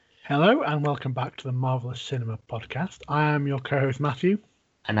Hello and welcome back to the Marvelous Cinema Podcast. I am your co-host Matthew.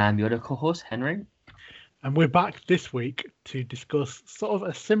 And I'm your other co-host, Henry. And we're back this week to discuss sort of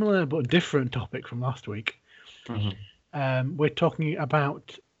a similar but different topic from last week. We're talking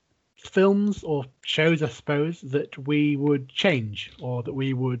about films or shows, I suppose, that we would change or that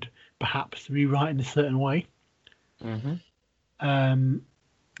we would perhaps rewrite in a certain way. Maybe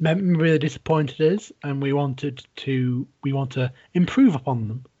they're disappointed us and we want to improve upon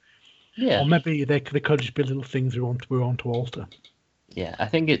them. Yeah. Or maybe they could just be little things we want to alter. Yeah, I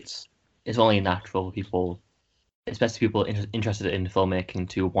think it's only natural for people, especially people interested in filmmaking,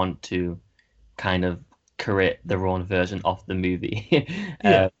 to want to kind of create their own version of the movie.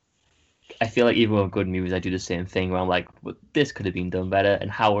 Yeah. I feel like even with good movies, I do the same thing where I'm like, well, this could have been done better,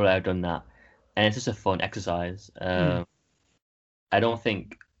 and how would I have done that? And it's just a fun exercise. I don't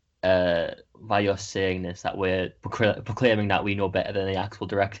think by your saying this that we're proclaiming that we know better than the actual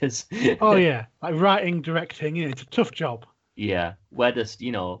directors. Oh yeah, like writing, directing, it's a tough job. Yeah, we're just,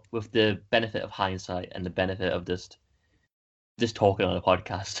 with the benefit of hindsight and the benefit of just talking on a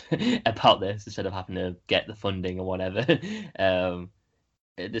podcast about this instead of having to get the funding or whatever.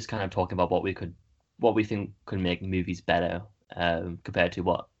 Just kind of talking about what we think could make movies better compared to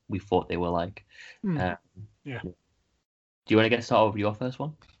what we thought they were like. Yeah. Do you want to get started with your first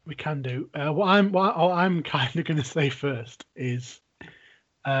one? We can do. What I'm kind of going to say first is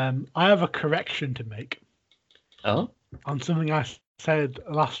I have a correction to make. Oh? On something I said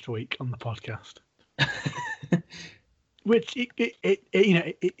last week on the podcast, which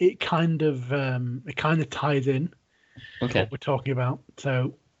it kind of ties in. Okay. To what we're talking about.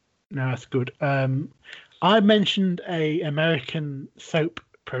 So no, that's good. I mentioned a American soap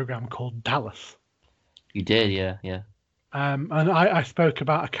program called Dallas. You did, yeah. And I spoke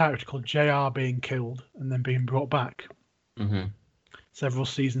about a character called JR being killed and then being brought back several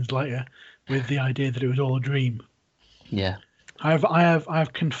seasons later with the idea that it was all a dream. Yeah. I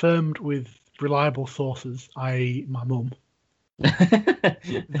have confirmed with reliable sources, i.e. my mum,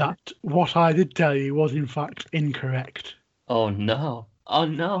 that what I did tell you was in fact incorrect. Oh no.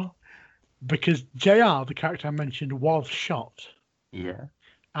 Because JR, the character I mentioned, was shot. Yeah.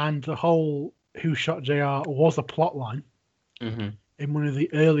 And the whole who shot JR was a plot line in one of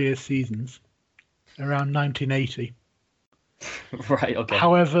the earlier seasons, around 1980. Right, okay.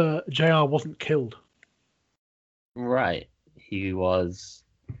 However, JR wasn't killed. Right. He was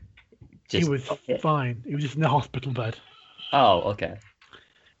fine. He was just in the hospital bed. Oh, okay.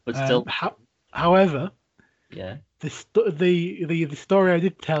 But still. However, yeah. The story I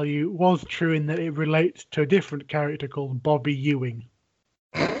did tell you was true in that it relates to a different character called Bobby Ewing.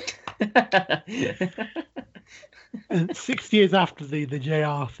 And 6 years after the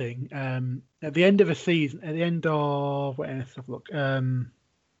JR thing, at the end of a season, let's have a look.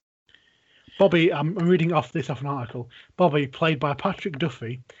 Bobby, I'm reading off an article. Bobby, played by Patrick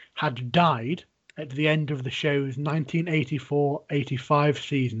Duffy, had died at the end of the show's 1984-85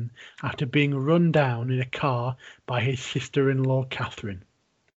 season after being run down in a car by his sister-in-law, Catherine.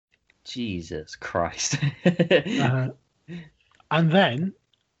 Jesus Christ. And then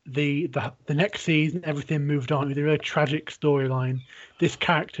the next season, everything moved on with a really tragic storyline. This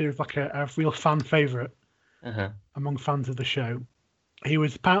character is like a real fan favourite among fans of the show. He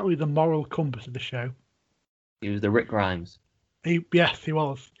was apparently the moral compass of the show. He was the Rick Grimes. Yes, he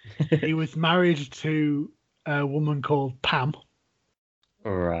was. He was married to a woman called Pam.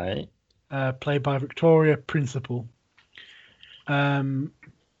 Right. Played by Victoria Principal. And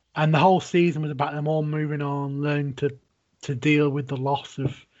the whole season was about them all moving on, learning to deal with the loss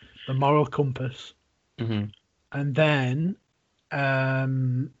of the moral compass. And then,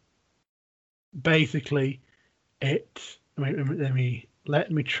 basically, let me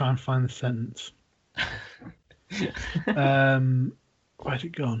try and find the sentence. Where's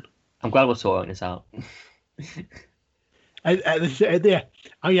it gone? I'm glad we're sorting this out. Yeah.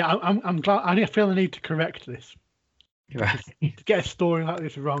 Oh yeah. I'm glad. I feel the need to correct this. Right. To get a story like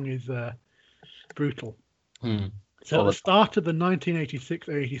this wrong is brutal. So at the start of the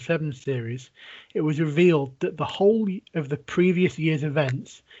 1986-87 series, it was revealed that the whole of the previous year's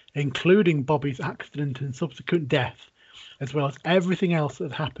events, including Bobby's accident and subsequent death, as well as everything else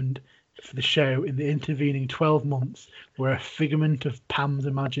that happened for the show in the intervening 12 months, were a figment of Pam's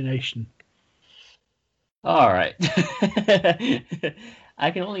imagination. All right.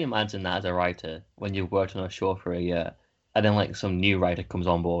 I can only imagine that as a writer, when you've worked on a show for a year, and then like some new writer comes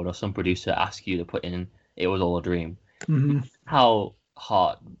on board or some producer asks you to put in "It was all a dream." How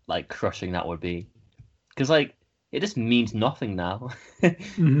heart crushing that would be, because it just means nothing now.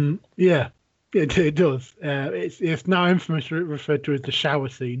 Yeah, it does. It's now infamously referred to as the shower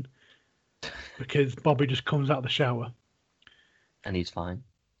scene because Bobby just comes out of the shower. And he's fine.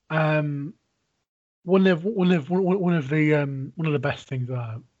 One of the best things,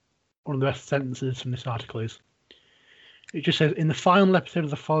 one of the best sentences from this article is, it just says, in the final episode of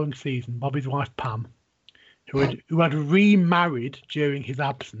the following season, Bobby's wife Pam, who had remarried during his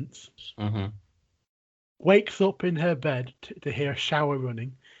absence, wakes up in her bed to hear a shower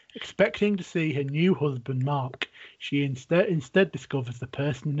running. Expecting to see her new husband Mark, she instead discovers the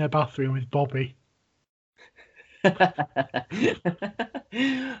person in her bathroom is Bobby.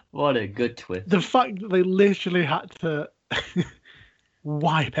 What a good twist. The fact that they literally had to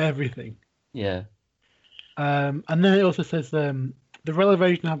wipe everything. Yeah. And then it also says the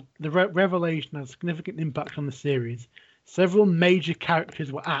revelation had a significant impact on the series. Several major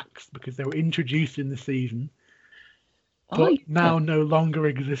characters were axed because they were introduced in the season, but now no longer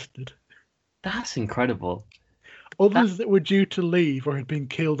existed. That's incredible. Others that were due to leave or had been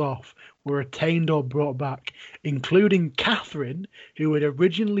killed off were retained or brought back, including Catherine, who had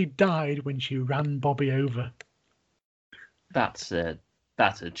originally died when she ran Bobby over. That's a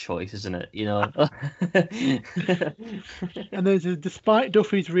choice, isn't it? You know. And despite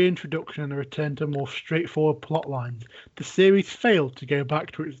Duffy's reintroduction and a return to more straightforward plot lines, the series failed to go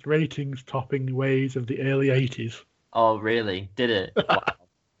back to its ratings-topping ways of the early 80s. Oh, really? Did it? Wow.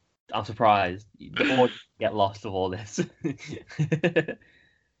 I'm surprised. The more get lost of all this.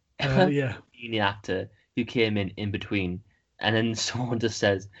 Yeah. The actor who came in between, and then someone just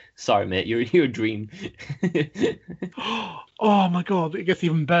says, "Sorry, mate, you're a dream." Oh my god, it gets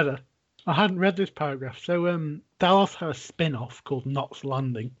even better. I hadn't read this paragraph. So Dallas had a spin-off called Knots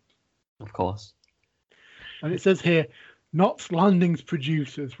Landing. Of course. And it says here, Knots Landing's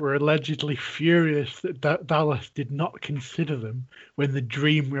producers were allegedly furious that Dallas did not consider them when the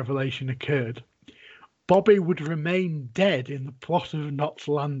dream revelation occurred. Bobby would remain dead in the plot of Knots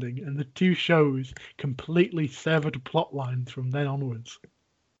Landing, and the two shows completely severed plot lines from then onwards.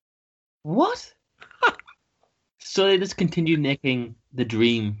 What? So they just continued making the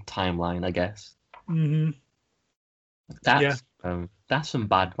dream timeline, I guess. Mm-hmm. That's some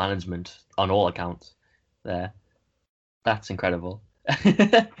bad management on all accounts there. That's incredible.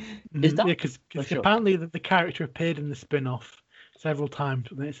 Is that because apparently the character appeared in the spin-off several times,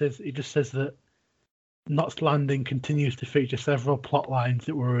 and it just says that Knots Landing continues to feature several plot lines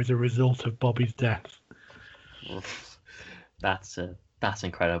that were as a result of Bobby's death. That's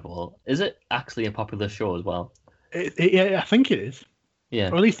incredible. Is it actually a popular show as well? Yeah, I think it is. Yeah,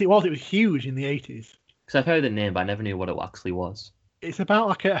 or at least it was. It was huge in the 80s. Because I've heard the name, but I never knew what it actually was. It's about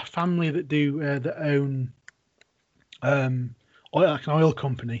like a family that own like an oil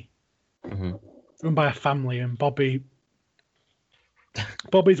company, run by a family, and Bobby's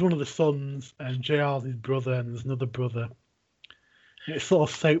one of the sons, and JR's his brother, and there's another brother. And it's sort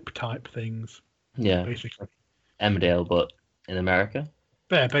of soap type things. Yeah, basically. Emmerdale, but in America.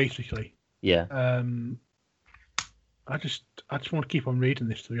 Yeah, basically. Yeah. I just want to keep on reading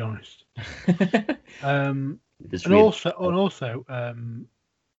this, to be honest. Also,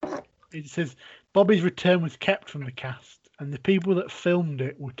 it says Bobby's return was kept from the cast, and the people that filmed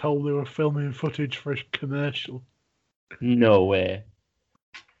it were told they were filming footage for a commercial. No way.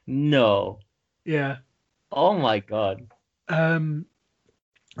 No. Yeah. Oh my god. And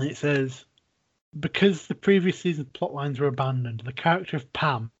it says, because the previous season's plot lines were abandoned, the character of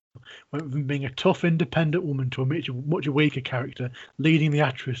Pam went from being a tough, independent woman to a much weaker character, leading the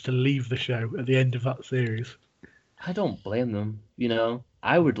actress to leave the show at the end of that series. I don't blame them. You know,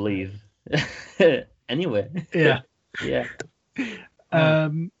 I would leave. Anyway. Yeah. Yeah.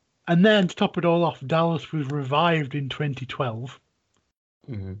 And then, to top it all off, Dallas was revived in 2012,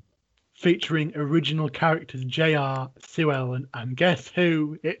 featuring original characters JR, Sue Ellen, and guess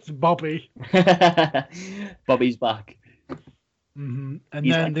who? It's Bobby. Bobby's back. And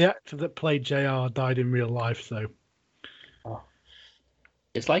then the actor that played JR died in real life, so. Oh.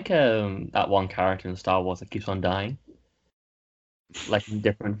 It's like that one character in Star Wars that keeps on dying. Like in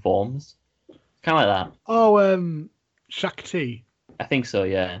different forms. Kind of like that. Oh, Shakti. I think so,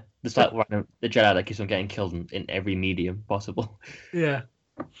 yeah. It's like the Jedi that keeps on getting killed in every medium possible. Yeah.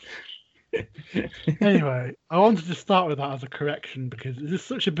 Anyway, I wanted to start with that as a correction because this is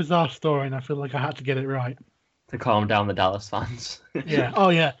such a bizarre story and I feel like I had to get it right. To calm down the Dallas fans. Yeah. Oh,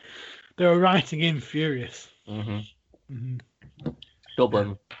 yeah. They were writing in furious.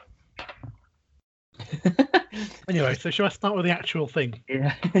 Dublin. Anyway, so shall I start with the actual thing?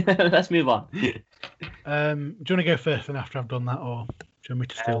 Yeah. Let's move on. Do you want to go first and after I've done that, or do you want me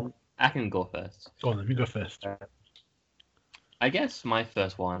to still? I can go first. Go on then, you go first. I guess my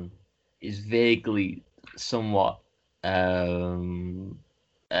first one is vaguely somewhat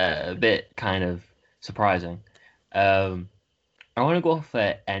a bit kind of surprising. I want to go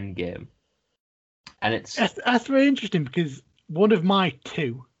for Endgame, and it's that's very interesting because one of my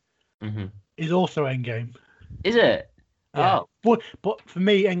two mm-hmm. is also Endgame. Is it? Yeah. Oh. But for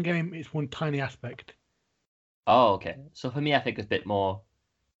me, Endgame is one tiny aspect. Oh, okay. So for me, I think it's a bit more.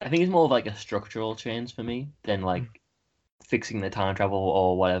 I think it's more of like a structural change for me than like fixing the time travel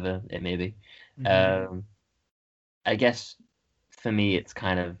or whatever it may be. I guess for me, it's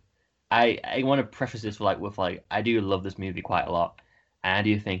kind of. I want to preface this with I do love this movie quite a lot, and I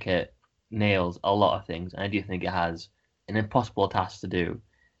do think it nails a lot of things, and I do think it has an impossible task to do,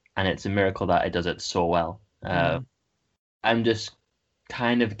 and it's a miracle that it does it so well. I'm just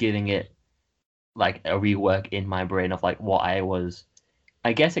kind of giving it like a rework in my brain of like what I was,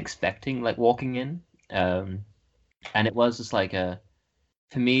 I guess, expecting like walking in, and it was just like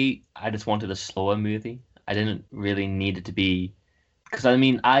for me, I just wanted a slower movie. I didn't really need it to be, because I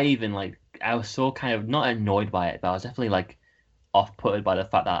mean, I was so kind of not annoyed by it, but I was definitely like off-putted by the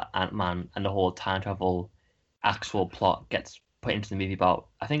fact that Ant-Man and the whole time travel actual plot gets put into the movie about,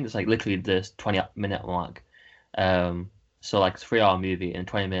 I think it's like literally this 20-minute mark. So like 3 hour movie and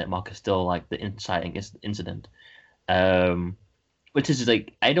 20-minute mark is still like the inciting incident. Which is just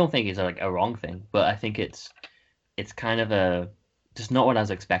like, I don't think it's like a wrong thing, but I think it's kind of just not what I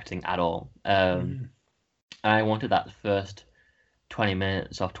was expecting at all. And I wanted that first 20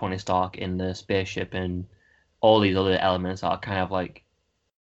 minutes of Tony Stark in the spaceship and all these other elements are kind of like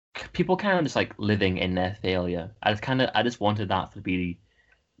people kind of just like living in their failure. I just wanted that to be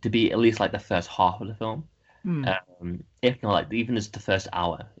at least like the first half of the film. If not like even just the first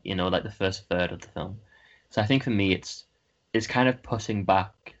hour, like the first third of the film. So I think for me it's kind of pushing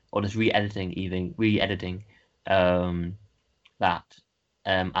back or just re-editing that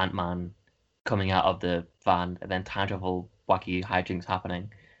Ant-Man coming out of the van and then time travel wacky hijinks happening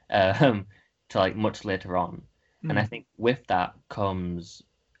to like much later on. And I think with that comes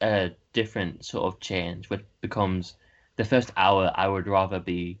a different sort of change, which becomes the first hour I would rather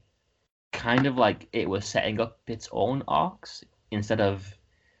be kind of like it was setting up its own arcs instead of,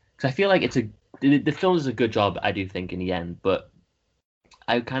 because I feel like the film does a good job, I do think, in the end, but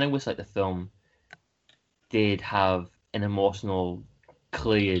I kind of wish like the film did have an emotional,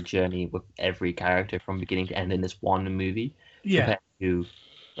 clear journey with every character from beginning to end in this one movie. Yeah. Compared to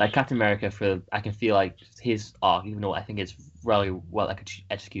like Captain America, I can feel like his arc, even though I think it's really well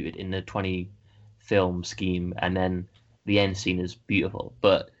executed in the 20 film scheme, and then the end scene is beautiful.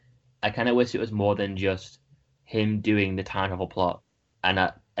 But I kind of wish it was more than just him doing the time travel plot, and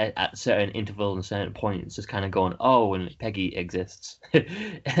at certain intervals and certain points, just kind of going, oh, and Peggy exists,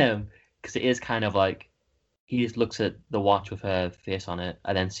 because it is kind of like he just looks at the watch with her face on it,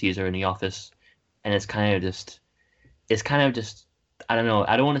 and then sees her in the office, and it's kind of just, I don't know.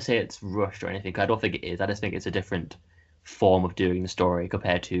 I don't want to say it's rushed or anything, 'cause I don't think it is. I just think it's a different form of doing the story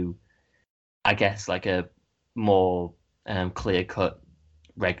compared to, I guess, like a more clear cut,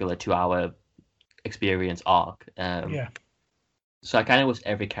 regular 2 hour experience arc. Yeah. So I kind of wish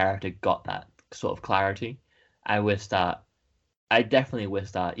every character got that sort of clarity. I definitely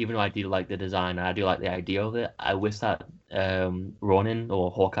wish that, even though I do like the design and I do like the idea of it, I wish that Ronin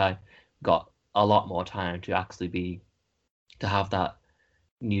or Hawkeye got a lot more time to have that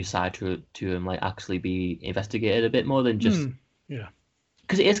new side to him, like actually be investigated a bit more than just yeah.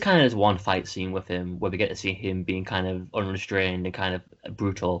 Because it is kind of this one fight scene with him where we get to see him being kind of unrestrained and kind of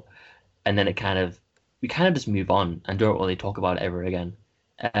brutal, and then we kind of just move on and don't really talk about it ever again.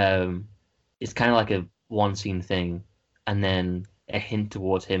 It's kind of like a one scene thing, and then a hint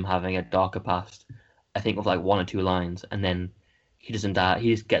towards him having a darker past. I think with like one or two lines, and then he doesn't die.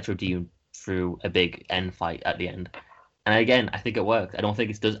 He just gets redeemed through a big end fight at the end. And again, I think it works. I don't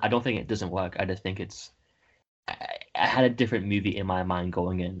think it doesn't work. I just think it's. I had a different movie in my mind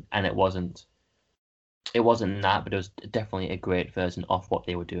going in, and it wasn't that, but it was definitely a great version of what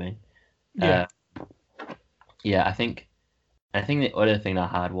they were doing. Yeah. Yeah, I think the other thing I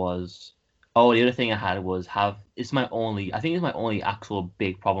had was, the other thing I had was I think it's my only actual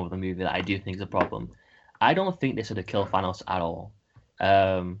big problem with the movie that I do think is a problem. I don't think they should have killed Thanos at all.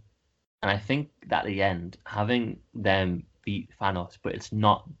 And I think that at the end, having them beat Thanos, but it's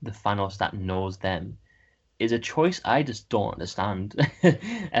not the Thanos that knows them, is a choice I just don't understand.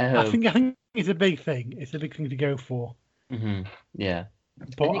 I think it's a big thing. It's a big thing to go for. Mm-hmm. Yeah.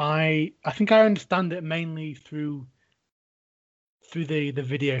 But I think I understand it mainly through the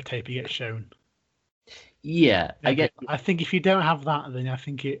videotape it gets shown. Yeah, I think if you don't have that, then I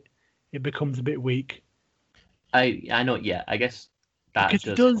think it becomes a bit weak. I know. Yeah, I guess that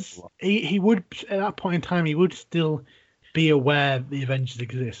because he would at that point in time he would still be aware that the Avengers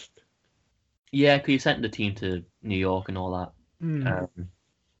exist. Yeah, because he sent the team to New York and all that. Mm.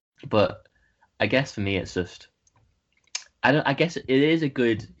 But I guess for me, it's just I guess it is a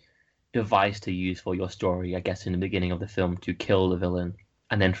good device to use for your story. I guess in the beginning of the film to kill the villain,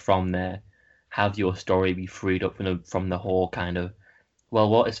 and then from there have your story be freed up from the whole kind of, well,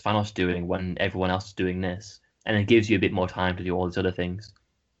 what is Thanos doing when everyone else is doing this? And it gives you a bit more time to do all these other things.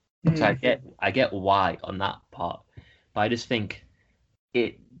 So I get why on that part, but I just think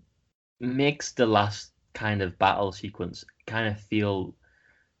it makes the last kind of battle sequence kind of feel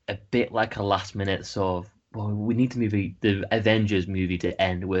a bit like a last minute sort of, well, we need the Avengers movie to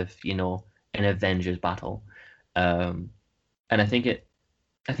end with, an Avengers battle. And I think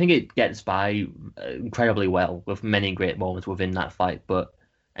it gets by incredibly well with many great moments within that fight,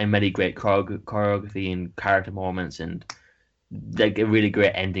 and many great choreography and character moments and like a really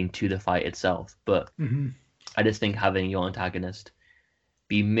great ending to the fight itself. But I just think having your antagonist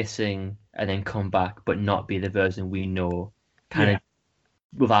be missing and then come back, but not be the version we know, kind of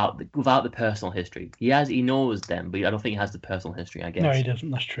without the personal history. He knows them, but I don't think he has the personal history, I guess. No, he doesn't.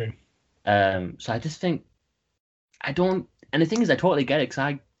 That's true. So I just think I don't. And the thing is, I totally get it,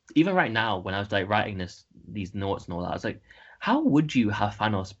 because even right now, when I was like writing these notes and all that, I was like, how would you have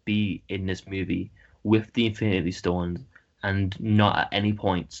Thanos be in this movie with the Infinity Stones and not at any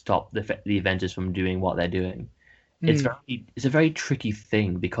point stop the Avengers from doing what they're doing? It's a very tricky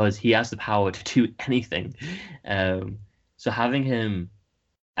thing because he has the power to do anything. So having him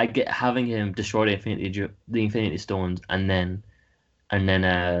destroy the Infinity Stones and then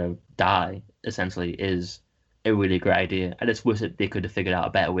die essentially is a really great idea. I just wish that they could have figured out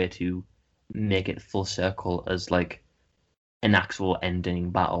a better way to make it full circle as like an actual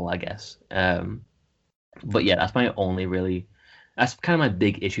ending battle, I guess. But yeah, that's that's kind of my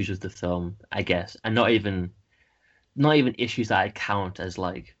big issues with the film, I guess, and not even issues that I count as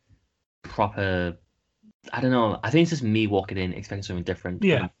like proper. I don't know. I think it's just me walking in expecting something different.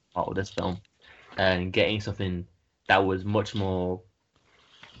 Yeah. Out of this film, and getting something that was much more.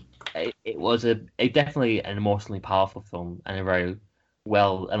 It was a definitely an emotionally powerful film and a very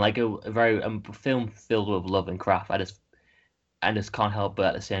well and like a very film filled with love and craft. I just can't help but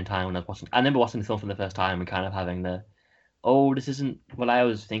at the same time when I remember watching the film for the first time and kind of having oh, this isn't what I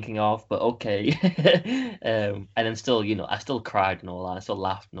was thinking of, but okay. And then still, I still cried and all that. I still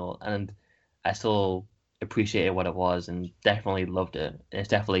laughed and all, and I still appreciated what it was and definitely loved it. And it's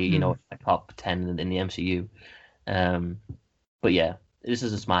definitely, a top 10 in the MCU. But yeah, this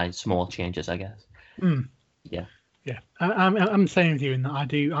is just my small changes, I guess. Yeah. Yeah. I'm saying with you in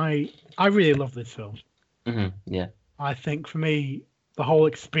that I really love this film. Yeah. I think for me, the whole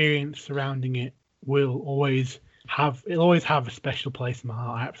experience surrounding it will always have a special place in my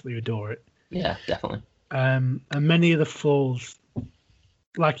heart. I absolutely adore it. Yeah, definitely. And many of the flaws,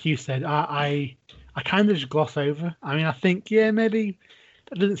 like you said, I kind of just gloss over. I mean, I think maybe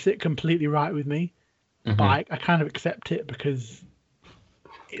that doesn't sit completely right with me, but I kind of accept it because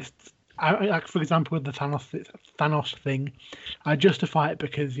it's like, for example, with the Thanos thing, I justify it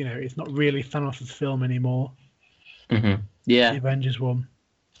because it's not really Thanos' film anymore. Yeah, the Avengers one.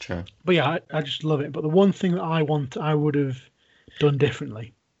 Sure. But yeah, I just love it. But the one thing that I would have done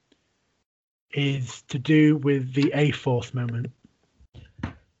differently is to do with the A-Force moment.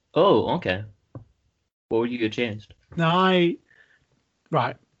 Oh, okay. What would you have changed? Now,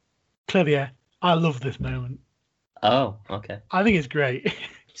 clearly, I love this moment. Oh, okay. I think it's great.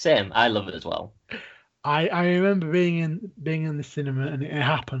 Same, I love it as well. I remember being in the cinema and it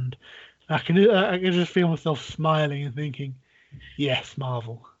happened. I can just feel myself smiling and thinking, yes,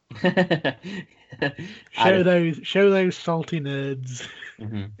 Marvel. Show those salty nerds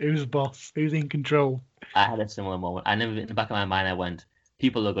who's boss, who's in control. I had a similar moment. I never, in the back of my mind, I went,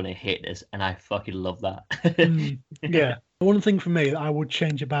 people are going to hate this, and I fucking love that. Yeah. One thing for me that I would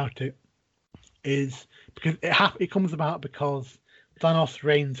change about it is because it comes about because Thanos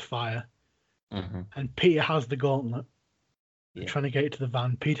rains fire, and Peter has the gauntlet. Yeah. Trying to get it to the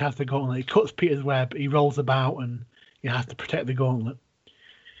van. Peter has the gauntlet. He cuts Peter's web. He rolls about, and he has to protect the gauntlet.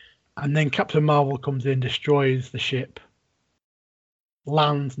 And then Captain Marvel comes in, destroys the ship,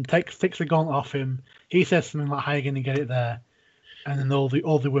 lands, and takes the gauntlet off him. He says something like, "How are you going to get it there?" And then all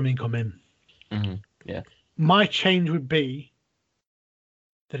the women come in. Yeah. My change would be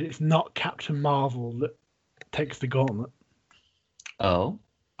that it's not Captain Marvel that takes the gauntlet. Oh.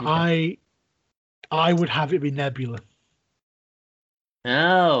 Okay. I would have it be Nebula.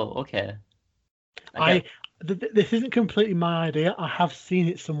 Oh, okay. This isn't completely my idea. I have seen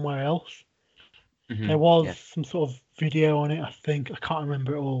it somewhere else. There was some sort of video on it, I think. I can't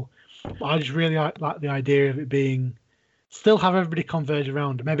remember it all. But I just really like the idea of it being still have everybody converge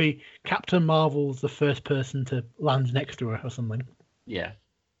around her. Maybe Captain Marvel's the first person to land next to her or something. Yeah.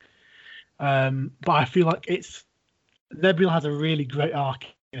 But I feel like Nebula has a really great arc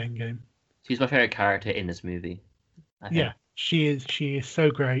in Endgame. She's my favorite character in this movie. I think. Yeah, she is. She is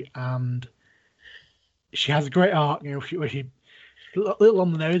so great, and she has a great arc. You know, where she a little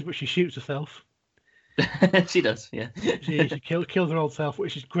on the nose, but she shoots herself. She does, yeah. she kills her old self,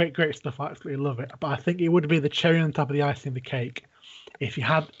 which is great stuff. I absolutely love it. But I think it would be the cherry on top of the icing of the cake if you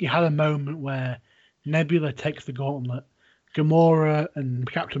had a moment where Nebula takes the gauntlet, Gamora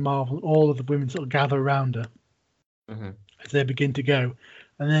and Captain Marvel and all of the women sort of gather around her as they begin to go,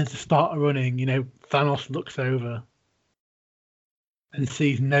 and then to start running, you know, Thanos looks over and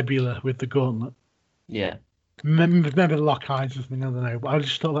sees Nebula with the gauntlet. Yeah. Maybe the lock eyes or something, I don't know. But I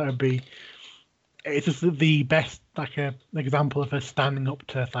just thought that would be. It's just the best, like an example of her standing up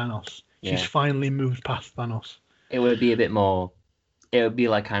to Thanos. Yeah. She's finally moved past Thanos. It would be a bit more. It would be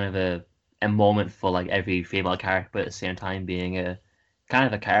like kind of a moment for like every female character, but at the same time being a kind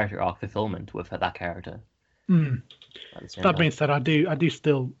of a character arc fulfillment with that character. That being said, I do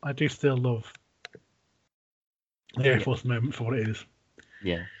still love the Air Force moment for what it is.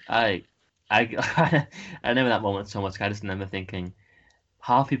 Yeah, I remember that moment so much. I just remember thinking,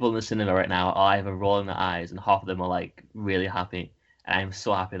 half people in the cinema right now are either rolling their eyes, and half of them are like really happy. And I'm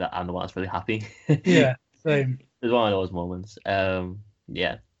so happy that I'm the one that's really happy. Yeah, same. It's one of those moments. Yeah.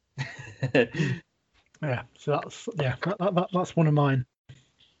 Yeah. So that's one of mine.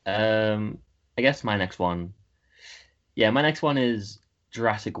 I guess my next one. Yeah, my next one is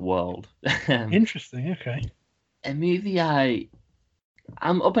Jurassic World. Interesting. Okay. A movie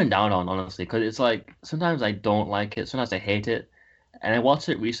I'm up and down on, honestly, because it's like sometimes I don't like it, sometimes I hate it, and I watched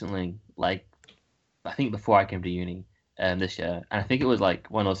it recently, like I think before I came to uni this year, and I think it was like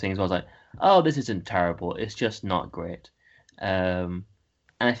one of those things where I was like, oh, this isn't terrible, it's just not great, and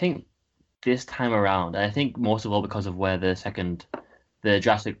I think this time around, and I think most of all because of where the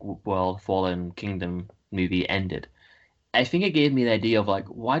Jurassic World Fallen Kingdom movie ended, I think it gave me the idea of like,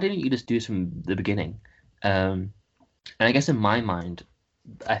 why didn't you just do this from the beginning? And I guess in my mind,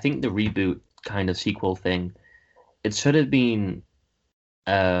 I think the reboot kind of sequel thing, it should have been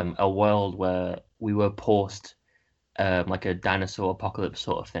a world where we were post like a dinosaur apocalypse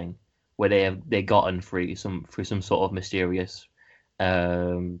sort of thing, where they gotten through some sort of mysterious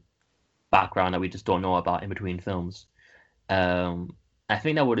background that we just don't know about in between films. I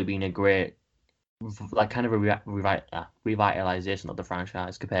think that would have been a great like kind of a revitalization of the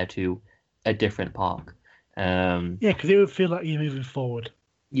franchise compared to a different park. Yeah, because it would feel like you're moving forward.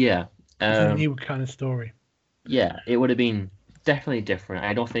 Yeah. It's a new kind of story. Yeah, it would have been definitely different.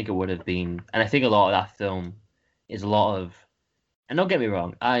 I don't think it would have been, and I think a lot of that film is a lot of, and don't get me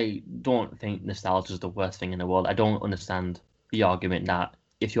wrong, I don't think nostalgia is the worst thing in the world. I don't understand the argument that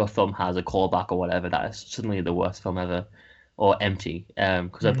if your film has a callback or whatever, that is suddenly the worst film ever, or empty.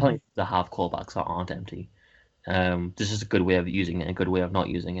 Because there are plenty that have callbacks that aren't empty. This is a good way of using it, and a good way of not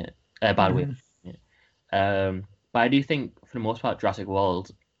using it, a bad way of using it. But I do think, for the most part, Jurassic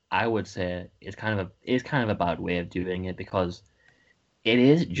World, I would say, is kind of a bad way of doing it because it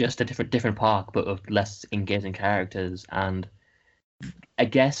is just a different park, but with less engaging characters, and I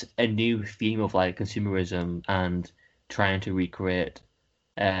guess a new theme of like consumerism and trying to recreate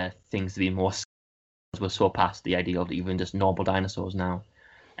things to be more. We're so past the idea of even just normal dinosaurs now,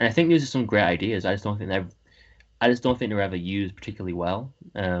 and I think these are some great ideas. I just don't think they're ever used particularly well.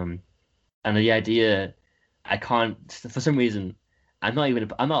 And the idea, I can't, for some reason, I'm not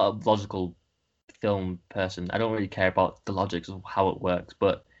a logical film person. I don't really care about the logics of how it works,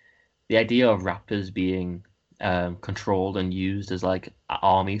 but the idea of raptors being controlled and used as like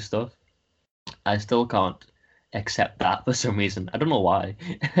army stuff, I still can't accept that for some reason. I don't know why.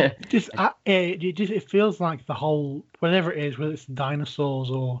 It feels like the whole, whatever it is, whether it's dinosaurs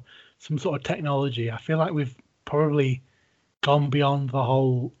or some sort of technology, I feel like we've probably gone beyond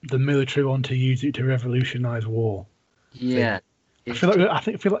the military want to use it to revolutionize war. Yeah, I feel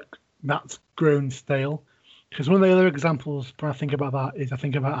like that's grown stale. Because one of the other examples when I think about that is I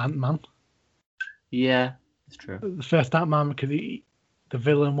think about Ant-Man. Yeah, it's true. The first Ant-Man, because the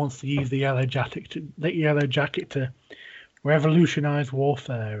villain wants to use the yellow jacket to revolutionize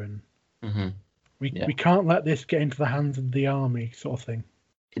warfare, and we can't let this get into the hands of the army, sort of thing.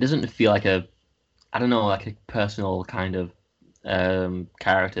 It doesn't feel like a personal kind of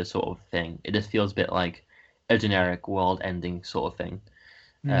character sort of thing. It just feels a bit like a generic world-ending sort of thing,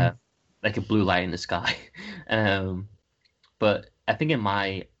 like a blue light in the sky. But I think in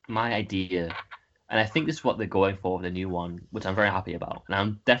my idea, and I think this is what they're going for with the new one, which I'm very happy about, and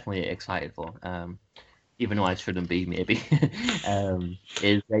I'm definitely excited for, even though I shouldn't be, maybe,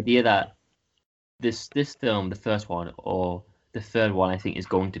 is the idea that this film, the first one or the third one, I think is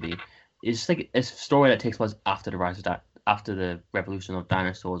going to be, is just like a story that takes place after the after the revolution of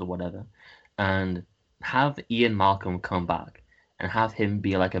dinosaurs or whatever, and have Ian Malcolm come back and have him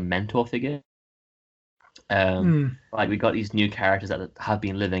be like a mentor figure. Like we got these new characters that have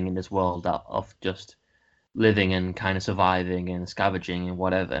been living in this world of just living and kind of surviving and scavenging and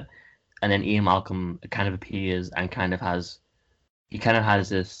whatever, and then Ian Malcolm kind of appears and kind of has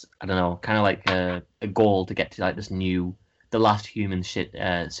this, I don't know, kind of like a goal to get to like this new, the last human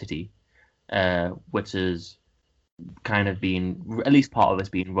city, which is kind of being, at least part of it's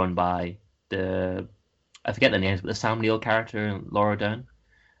being run by I forget the names, but the Sam Neill character and Laura Dern.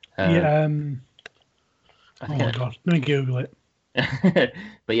 Oh my god, let me Google it.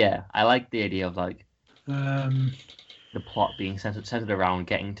 But yeah, I like the idea of like the plot being centered around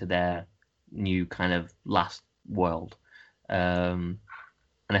getting to their new kind of last world. And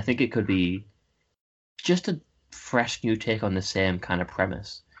I think it could be just a fresh new take on the same kind of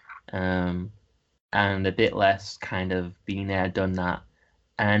premise, and a bit less kind of been there, done that.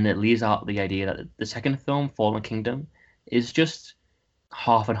 And it leaves out the idea that the second film, Fallen Kingdom, is just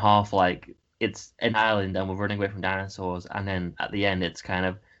half and half. Like it's an island and we're running away from dinosaurs, and then at the end it's kind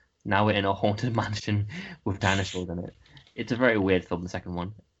of now we're in a haunted mansion with dinosaurs in it. It's a very weird film, the second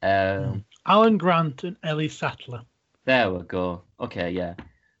one. Alan Grant and Ellie Sattler. There we go. Okay, yeah.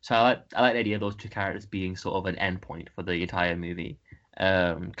 So I like the idea of those two characters being sort of an end point for the entire movie,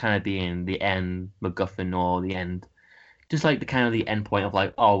 kind of being the end MacGuffin or the end, just like the kind of the end point of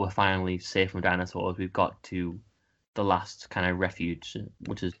like, oh, we're finally safe from dinosaurs. We've got to the last kind of refuge,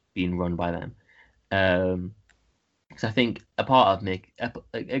 which is being run by them. Because I think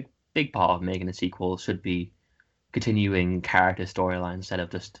a big part of making a sequel should be continuing character storylines instead of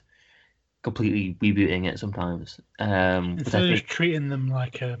just completely rebooting it sometimes. Instead of just treating them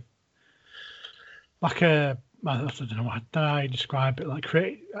like a I don't know how you describe it, like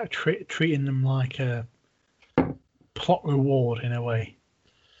treating them like a plot reward in a way.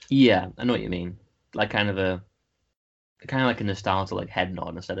 Yeah, I know what you mean. Like kind of like a nostalgia, like head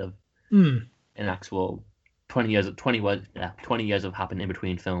nod instead of an actual 20 years of happening in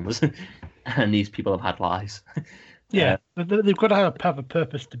between films, and these people have had lives. Yeah, they've got to have a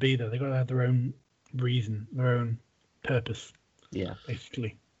purpose to be there. They've got to have their own reason, their own purpose. Yeah,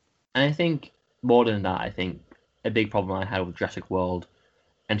 basically. And I think more than that, I think a big problem I had with Jurassic World,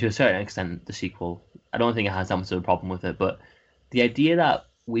 and to a certain extent the sequel, I don't think it has that much of a problem with it, but the idea that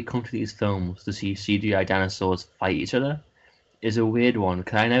we come to these films to see CGI dinosaurs fight each other is a weird one,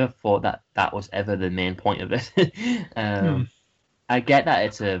 because I never thought that was ever the main point of it. I get that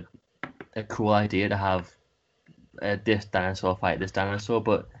it's a cool idea to have this dinosaur fight this dinosaur,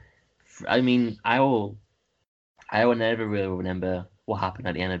 but I mean, I will never really remember what happened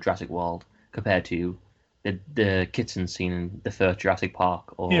at the end of Jurassic World compared to the kitten scene in the first Jurassic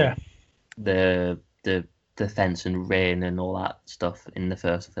Park, or the fence and rain and all that stuff in the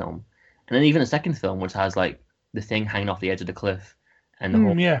first film, and then even the second film, which has like the thing hanging off the edge of the cliff and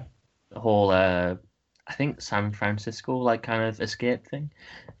the whole I think San Francisco like kind of escape thing.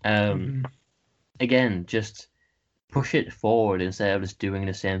 Again, just push it forward instead of just doing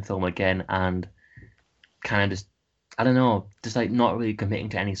the same film again and kind of just, I don't know, just like not really committing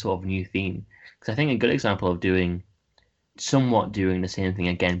to any sort of new theme. Because I think a good example of somewhat doing the same thing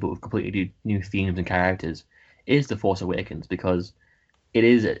again but with completely new themes and characters is The Force Awakens, because it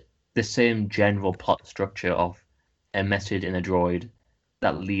is the same general plot structure of a message in a droid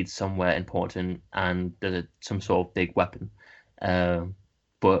that leads somewhere important and there's some sort of big weapon.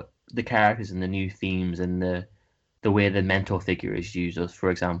 But the characters and the new themes and the way the mentor figure is used,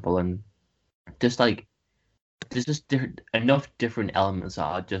 for example, and just like there's just enough different elements that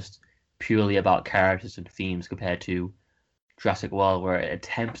are just purely about characters and themes compared to Jurassic World, where it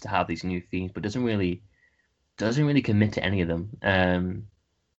attempts to have these new themes but doesn't really commit to any of them.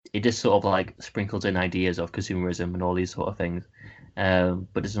 It just sort of like sprinkles in ideas of consumerism and all these sort of things,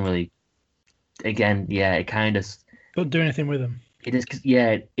 but doesn't really. Again, yeah, it kind of don't do anything with them. It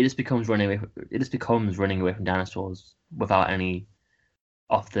just becomes running away. It just becomes running away from dinosaurs without any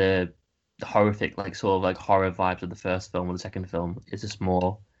of the horrific, like sort of like horror vibes of the first film or the second film. It's just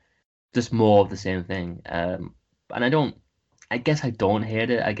more of the same thing. And I guess I don't hate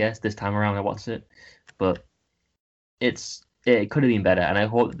it. I guess this time around I watched it, but it could have been better. And I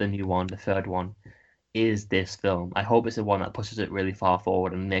hope that the new one, the third one, is this film. I hope it's the one that pushes it really far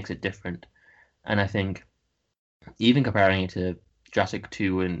forward and makes it different. And I think even comparing it to Jurassic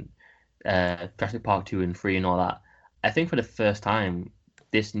 2 and Jurassic Park 2 and 3 and all that, I think for the first time,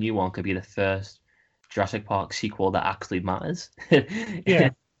 this new one could be the first Jurassic Park sequel that actually matters. Yeah.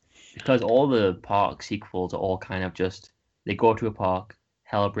 Because all the park sequels are all kind of just, they go to a park,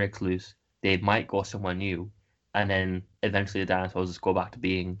 hell breaks loose, they might go somewhere new, and then eventually the dinosaurs just go back to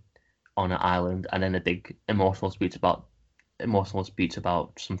being on an island, and then a big emotional speech about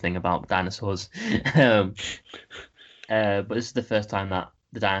something about dinosaurs. But this is the first time that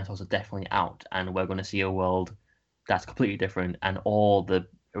the dinosaurs are definitely out, and we're going to see a world that's completely different, and all the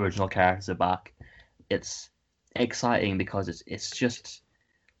original characters are back. It's exciting because it's just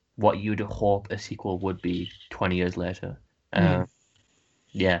what you'd hope a sequel would be 20 years later.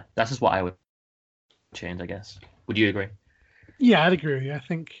 Yeah, that's just what I would change, I guess. Would you agree? Yeah, I'd agree with you. I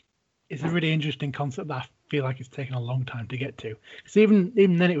think it's a really interesting concept that I feel like it's taken a long time to get to. Because even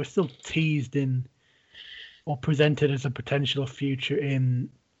then, it was still teased in or presented as a potential future in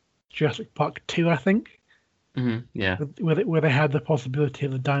Jurassic Park 2, I think. Mm-hmm. Yeah. Where they had the possibility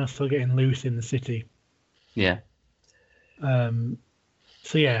of the dinosaur getting loose in the city. Yeah.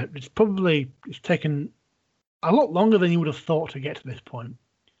 So yeah, it's taken a lot longer than you would have thought to get to this point.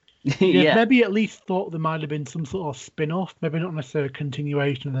 Yeah. Maybe at least thought there might have been some sort of spin-off, maybe not necessarily a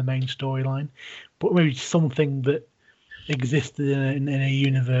continuation of the main storyline, but maybe something that existed in a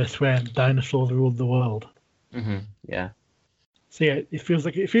universe where dinosaurs ruled the world. Mm-hmm. Yeah. So yeah, it feels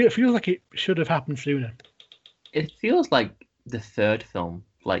like it should have happened sooner. It feels like the third film,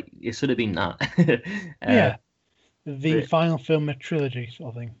 like it should have been that. Yeah, the final film of a trilogy sort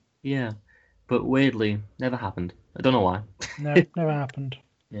of thing. Yeah, but weirdly, never happened. I don't know why. No, never happened.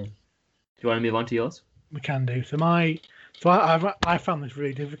 Yeah. Do you want to move on to yours? We can do. I found this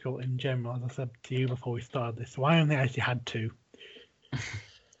really difficult in general, as I said to you before we started this. So I only actually had two.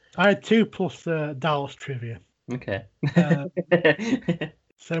 I had two plus Dallas trivia. Okay.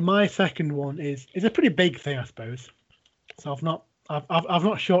 So my second one is a pretty big thing, I suppose. So I've not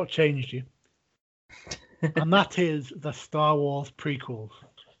shortchanged you, and that is the Star Wars prequels.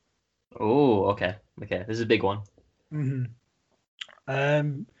 Oh, okay. This is a big one. Mm-hmm.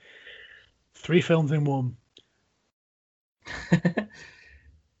 3 films in one.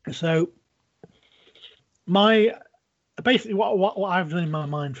 So basically what I've done in my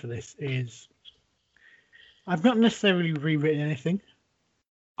mind for this is I've not necessarily rewritten anything.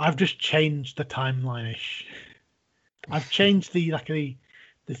 I've just changed the timeline-ish. I've changed the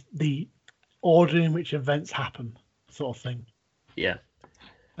order in which events happen, sort of thing. Yeah.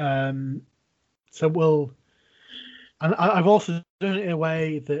 So and I've also done it in a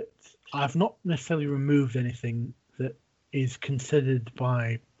way that I've not necessarily removed anything that is considered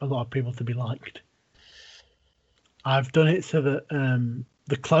by a lot of people to be liked. I've done it so that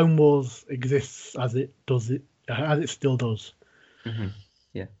the Clone Wars exists as it still does. Mm-hmm.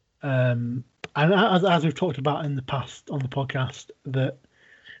 Yeah. And as we've talked about in the past on the podcast, that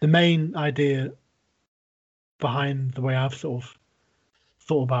the main idea behind the way I've sort of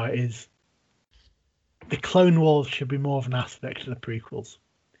thought about it is the Clone Wars should be more of an aspect of the prequels.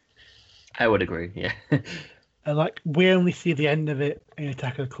 I would agree, yeah. Like, we only see the end of it in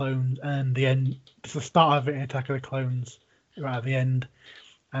Attack of the Clones, and it's the start of it in Attack of the Clones, right at the end,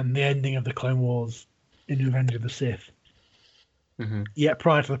 and the ending of the Clone Wars in Revenge of the Sith. Mm-hmm. Yet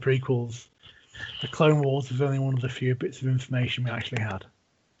prior to the prequels, the Clone Wars was only one of the few bits of information we actually had.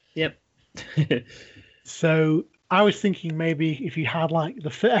 Yep. So I was thinking maybe if you had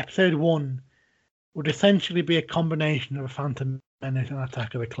episode 1 would essentially be a combination of a Phantom Menace and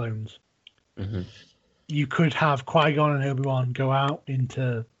Attack of the Clones. Mm-hmm. You could have Qui-Gon and Obi-Wan go out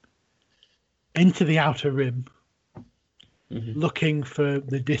into the Outer Rim, mm-hmm. looking for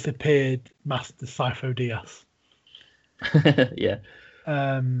the disappeared Master Sifo Dyas. Yeah.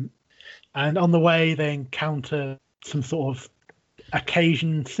 And on the way, they encounter some sort of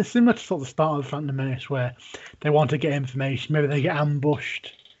occasion, similar to sort of the start of the Phantom Menace, where they want to get information. Maybe they get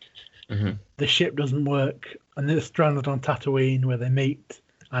ambushed. Mm-hmm. The ship doesn't work, and they're stranded on Tatooine, where they meet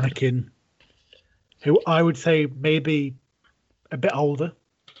Anakin, who I would say maybe a bit older.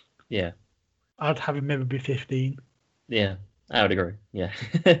 Yeah. I'd have him maybe be 15. Yeah, I would agree. Yeah.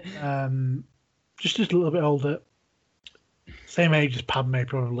 Just a little bit older. Same age as Padme,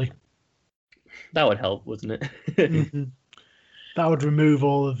 probably. That would help, wouldn't it? Mm-hmm. That would remove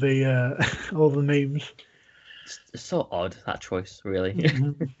all of the memes. It's so odd, that choice, really.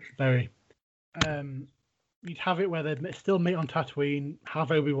 Mm-hmm. Very. You'd have it where they'd still meet on Tatooine,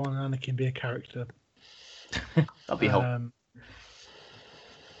 have Obi-Wan and Anakin be a character. That'd be helpful.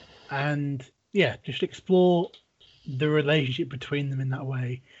 And yeah, just explore the relationship between them in that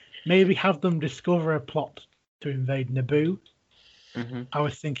way. Maybe have them discover a plot to invade Naboo. Mm-hmm. I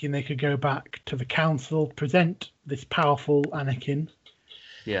was thinking they could go back to the council, present this powerful Anakin.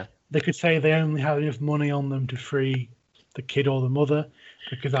 Yeah. They could say they only have enough money on them to free the kid or the mother,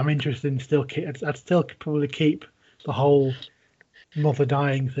 because I'm interested in still. I'd still probably keep the whole mother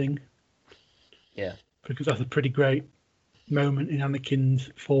dying thing. Yeah. Because that's a pretty great moment in Anakin's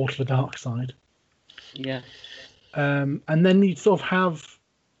fall to the dark side. Yeah. And then you'd sort of have,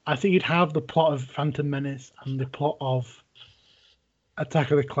 I think you'd have the plot of Phantom Menace and the plot of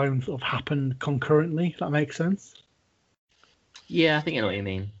Attack of the Clones sort of happen concurrently, if that makes sense. Yeah, I think I know what you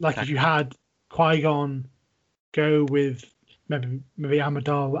mean. Like if you had Qui-Gon go with maybe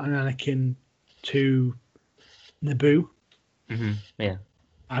Amidala and Anakin to Naboo. Mm-hmm. Yeah.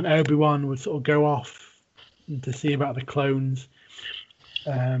 And Obi-Wan would sort of go off to see about the clones.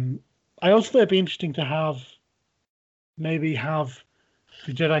 I also thought it'd be interesting to have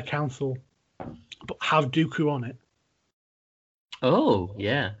the Jedi Council, but have Dooku on it. Oh,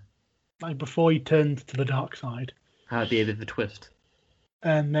 yeah. Like before he turned to the dark side. How it'd be a bit of a twist.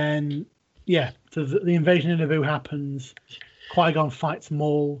 And then, yeah, so the invasion of Naboo happens. Qui-Gon fights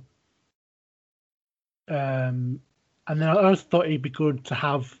Maul. And then I also thought it'd be good to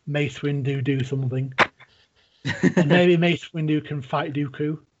have Mace Windu do something. And maybe Mace Windu can fight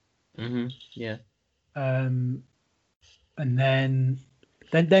Dooku. Mm-hmm. Yeah. And then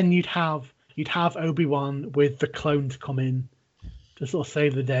you'd have Obi-Wan with the clones come in to sort of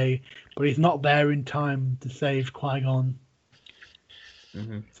save the day, but he's not there in time to save Qui-Gon.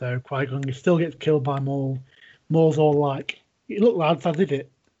 Mm-hmm. So Qui-Gon still gets killed by Maul. Maul's all like, "Look, lads, I did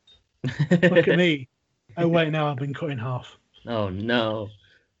it. Look at me. Oh wait, now I've been cut in half." Oh no.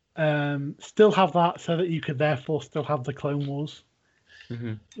 Still have that so that you could therefore still have the Clone Wars,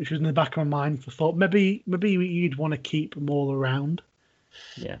 Mm-hmm. which was in the back of my mind. I thought maybe you'd want to keep Maul around.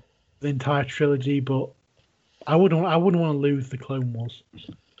 Yeah. The entire trilogy, but I wouldn't want to lose the Clone Wars.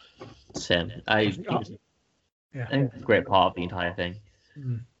 Same. Yeah. I think it's a great part of the entire thing.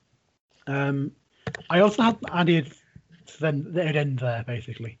 I also had the idea then that it'd end there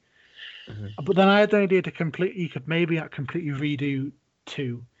basically. Mm-hmm. But then I had the idea to completely redo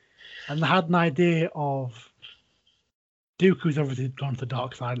 2. And I had an idea of Dooku's obviously gone to the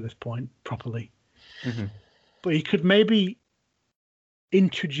dark side at this point properly. Mm-hmm. But he could maybe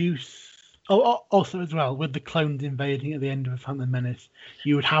introduce also as well with the clones invading at the end of Phantom Menace,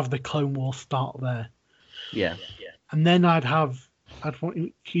 you would have the Clone Wars start there. Yeah. And then I'd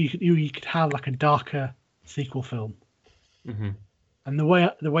want you could have like a darker sequel film. Mm-hmm. And the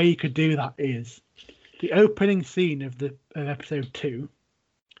way you could do that is the opening scene of episode 2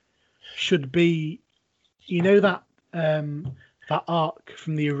 should be, you know, that arc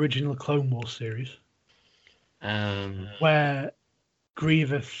from the original Clone Wars series, where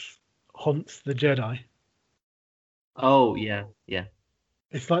Grievous hunts the Jedi. Oh yeah.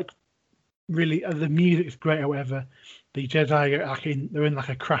 It's like really the music's great. However, the Jedi are they're in like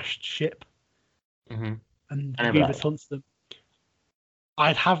a crashed ship, mm-hmm. and Grievous hunts them.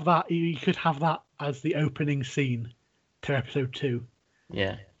 I'd have that. You could have that as the opening scene to episode 2.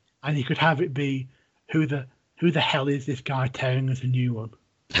 Yeah. And you could have it be who the hell is this guy telling us a new one?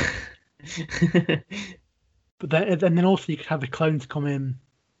 But then also you could have the clones come in,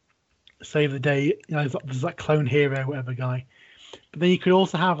 save the day. You know, there's that clone hero, whatever guy. But then you could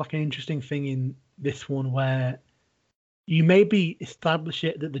also have like an interesting thing in this one where you maybe establish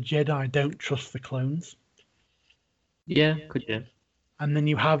it that the Jedi don't trust the clones. Yeah, could you? And then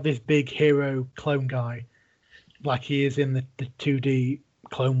you have this big hero clone guy, like he is in the 2D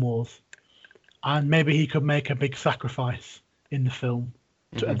Clone Wars, and maybe he could make a big sacrifice in the film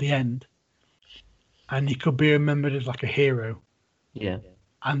at the end, and he could be remembered as like a hero. Yeah.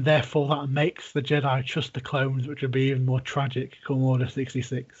 And therefore that makes the Jedi trust the clones, which would be even more tragic come Order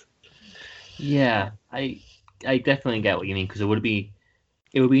 66. Yeah, I definitely get what you mean, because it would be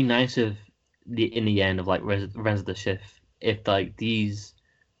nice if in the end of like Revenge of the Sith, if like these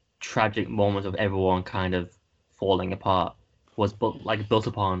tragic moments of everyone kind of falling apart was built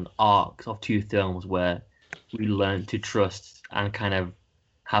upon arcs of 2 films where we learn to trust and kind of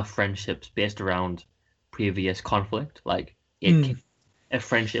have friendships based around previous conflict, like a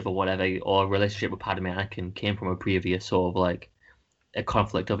friendship or whatever, or a relationship with Padme and Anakin came from a previous sort of like a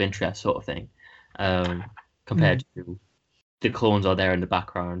conflict of interest sort of thing, compared to the clones are there in the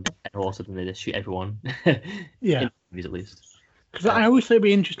background and also then they just shoot everyone. Yeah, in movies at least. Because I always say it'd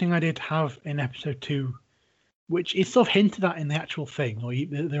be an interesting idea to have in episode 2, which is sort of hinted at in the actual thing, or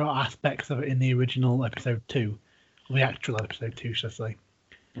there are aspects of it in the original episode 2, or the actual episode 2, should I say,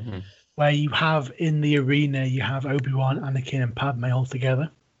 where you have in the arena, you have Obi-Wan, Anakin, and Padme all together.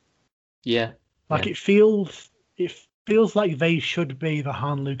 Yeah. Like it feels like they should be the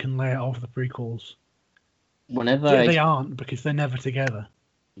Han, Luke, and Leia of the prequels. Whenever they aren't, because they're never together.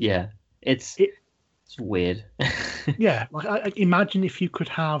 Yeah, it's weird. Yeah, like I imagine if you could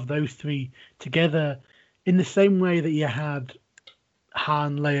have those three together in the same way that you had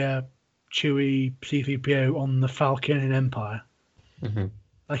Han, Leia, Chewie, C-3PO on the Falcon in Empire. Mm-hmm.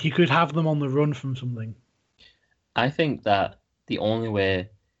 Like you could have them on the run from something. I think that the only way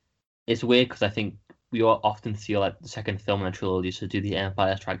it's weird because I think we all often see like the second film in a trilogy to do the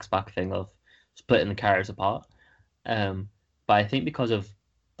Empire Strikes Back thing of splitting the characters apart. Um, but I think because of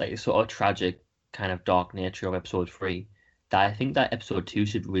like the sort of tragic kind of dark nature of episode three, that I think that episode two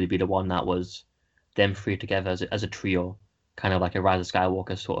should really be the one that was them three together as a trio, kind of like a Rise of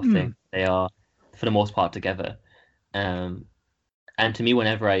Skywalker sort of thing. They are for the most part together. Um, and to me,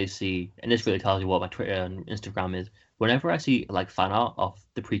 whenever I see, and this really tells you what my Twitter and Instagram is, whenever I see like fan art of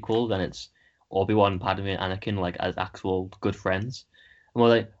the prequel, then it's Obi-Wan, Padme, and Anakin like as actual good friends. And we're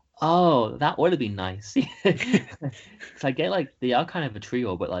like, oh, that would have been nice. Because I get like they are kind of a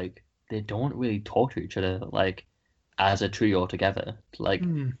trio, but like they don't really talk to each other like as a trio together. Like,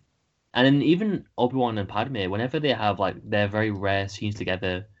 and then even Obi-Wan and Padme, whenever they have like their very rare scenes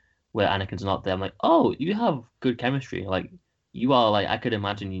together where Anakin's not there, I'm like, oh, you have good chemistry. Like you are like I could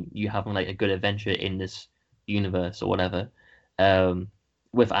imagine you having like a good adventure in this universe or whatever, um,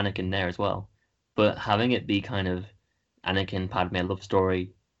 with Anakin there as well. But having it be kind of Anakin Padme love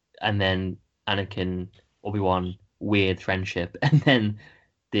story, and then Anakin Obi-Wan weird friendship, and then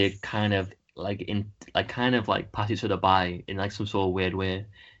they kind of like pass each other by in like some sort of weird way.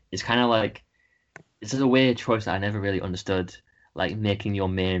 It's kind of like it's just a weird choice that I never really understood. Like making your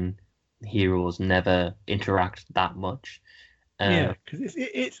main heroes never interact that much. Yeah, because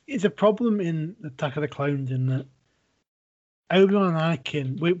it's a problem in Attack of the Clones in that Obi-Wan and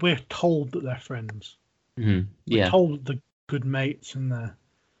Anakin, we're told that they're friends. Yeah, we're told that they're good mates and they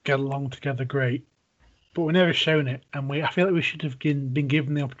get along together great, but we're never shown it, and I feel like we should have been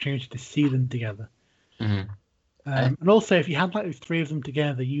given the opportunity to see them together. And also, if you had like the three of them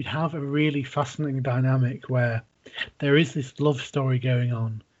together, you'd have a really fascinating dynamic where there is this love story going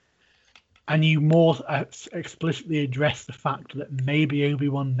on, and you more explicitly address the fact that maybe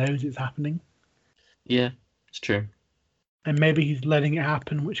Obi-Wan knows it's happening. Yeah, it's true. And maybe he's letting it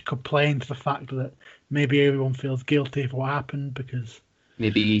happen, which could play into the fact that maybe Obi-Wan feels guilty for what happened because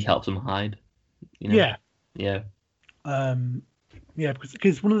maybe he helps him hide. You know? Yeah. Yeah. Yeah,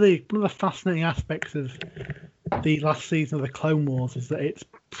 because one of the fascinating aspects of the last season of the Clone Wars is that it's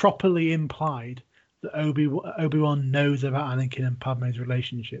properly implied that Obi-Wan knows about Anakin and Padme's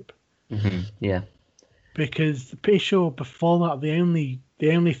relationship. Yeah. Because pretty sure before that,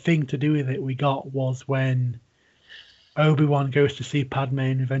 the only thing to do with it we got was when Obi-Wan goes to see Padme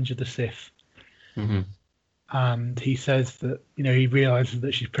in Revenge of the Sith, and he says that he realizes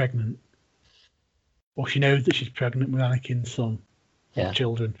that she's pregnant, or she knows that she's pregnant with Anakin's son, or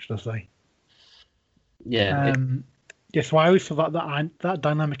children, should I say? Yeah. So I always thought that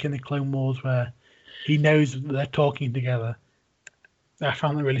dynamic in the Clone Wars where he knows that they're talking together, I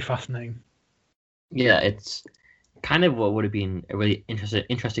found that really fascinating. Yeah, it's kind of what would have been a really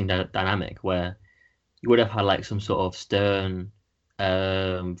interesting dynamic where you would have had like some sort of stern,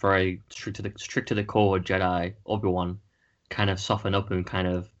 very strict to the core Jedi Obi-Wan kind of soften up and kind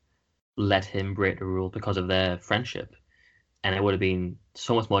of let him break the rules because of their friendship, and it would have been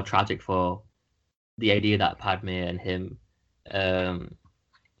so much more tragic for the idea that Padme and him,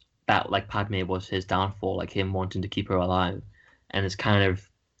 that like Padme was his downfall, like him wanting to keep her alive, and it's kind of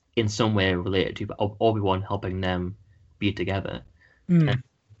in some way related to Obi-Wan helping them be together,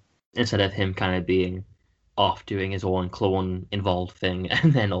 instead of him kind of being off doing his own clone involved thing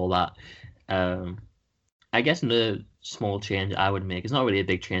and then all that. I guess another small change I would make, it's not really a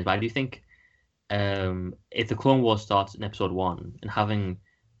big change, but I do think if the Clone Wars starts in episode 1 and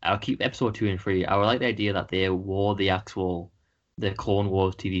I'll keep episode 2 and 3, I would like the idea that they wore the Clone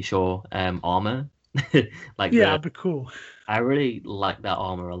Wars TV show armor. That'd be cool. I really like that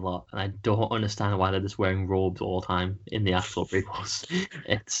armor a lot, and I don't understand why they're just wearing robes all the time in the actual prequels.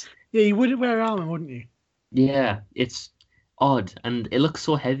 Yeah, you wouldn't wear armor, wouldn't you? Yeah, it's odd, and it looks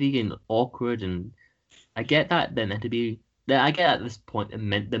so heavy and awkward, and I get that they're meant to be. I get at this point they're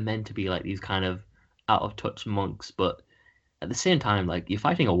meant to be like these kind of out of touch monks, but at the same time, like you're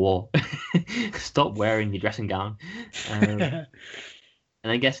fighting a war. Stop wearing your dressing gown. And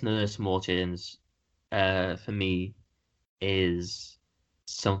I guess another small change for me is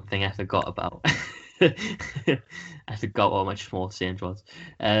something I forgot about. I forgot what my small change was.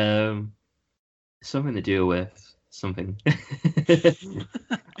 Something to do with something.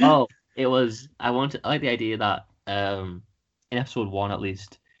 Oh, it was. I like the idea that in episode 1 at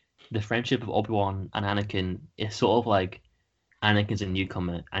least, the friendship of Obi-Wan and Anakin is sort of like Anakin's a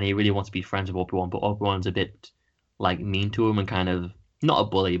newcomer and he really wants to be friends with Obi-Wan, but Obi-Wan's a bit like mean to him and kind of not a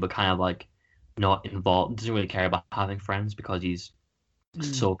bully, but kind of like not involved, doesn't really care about having friends because he's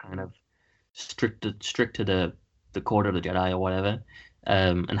so kind of strict to the code of the Jedi or whatever.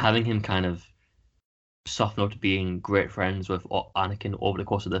 And having him kind of soften up to being great friends with Anakin over the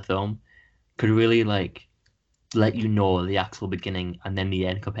course of the film could really like let you know the actual beginning and then the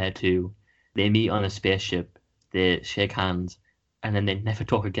end compared to they meet on a spaceship, they shake hands, and then they never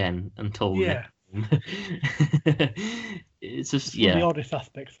talk again until yeah. It's just one of the oddest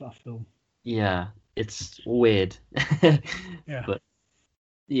aspects of that film. Yeah, it's weird. Yeah. But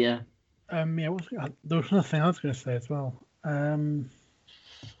yeah. Yeah, there was another thing I was going to say as well.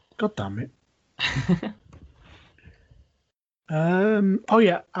 God damn it. Oh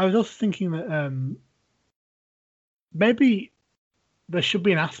yeah, I was also thinking that maybe there should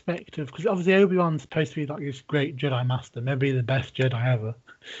be an aspect of, because obviously Obi-Wan's supposed to be like this great Jedi Master, maybe the best Jedi ever,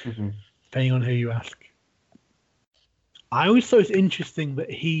 depending on who you ask. I always thought it's interesting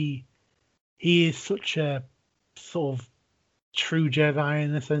that he is such a sort of true Jedi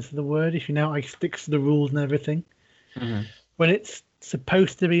in the sense of the word, if you know, like sticks to the rules and everything. When it's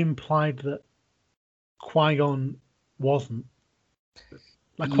supposed to be implied that Qui-Gon wasn't.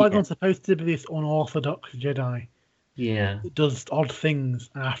 Like Qui-Gon's supposed to be this unorthodox Jedi. Yeah. That does odd things,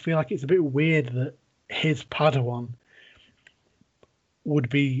 and I feel like it's a bit weird that his Padawan would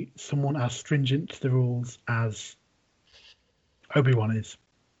be someone as stringent to the rules as Obi-Wan is.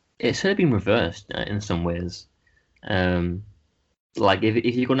 It should have been reversed in some ways. Like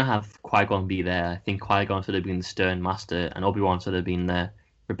if you're gonna have Qui-Gon be there, I think Qui-Gon should have been the stern master, and Obi-Wan should have been the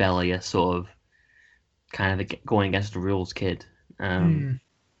rebellious sort of kind of going against the rules kid.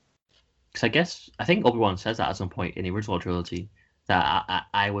 Because I think Obi-Wan says that at some point in the original trilogy that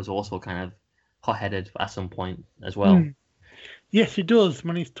I was also kind of hot-headed at some point as well. Yes, he does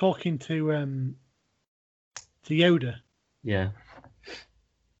when he's talking to Yoda. Yeah.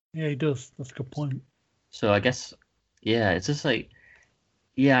 Yeah, he does. That's a good point. So I guess, yeah, it's just like,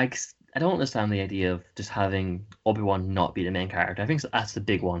 yeah, I don't understand the idea of just having Obi-Wan not be the main character. I think that's the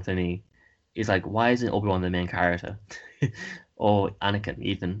big one for me. Is like, why isn't Obi-Wan the main character? Or Anakin,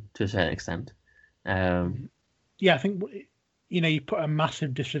 even, to a certain extent. Yeah, I think, you put a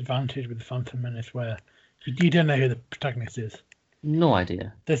massive disadvantage with the Phantom Menace where you don't know who the protagonist is. No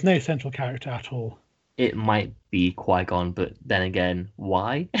idea. There's no central character at all. It might be Qui-Gon, but then again,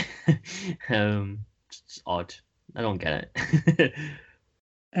 why? It's odd. I don't get it.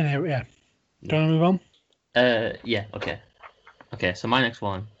 Anyway, yeah. Do you want to move on? Yeah, okay. Okay, so my next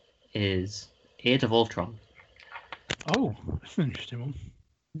one is Age of Ultron. Oh, that's an interesting one.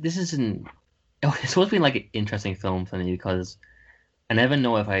 This is it's supposed to be like an interesting film for me because I never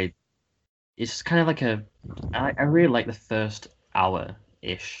know if it's just kind of like I really like the first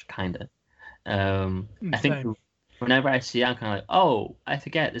hour-ish, kind of. I think whenever I see it, I'm kind of like, oh, I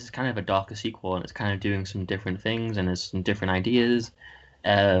forget this is kind of a darker sequel and it's kind of doing some different things and there's some different ideas.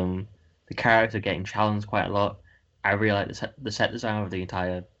 The characters are getting challenged quite a lot. I really like the set design of the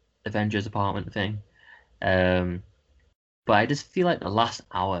entire Avengers apartment thing. But I just feel like the last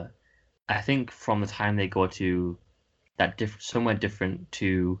hour, I think from the time they go to that somewhere different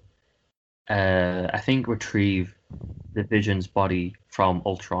to, I think retrieve the Vision's body from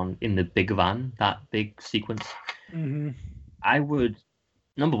Ultron in the big van, that big sequence. I would,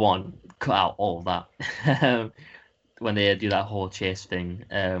 number one, cut out all of that when they do that whole chase thing.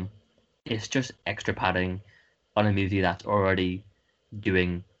 It's just extra padding on a movie that's already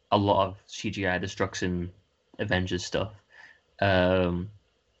doing a lot of CGI destruction Avengers stuff. And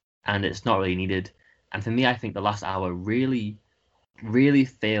it's not really needed. And for me, I think the last hour really, really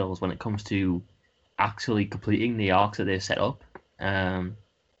fails when it comes to actually completing the arcs that they've set up.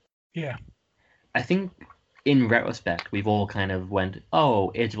 Yeah. I think in retrospect, we've all kind of went,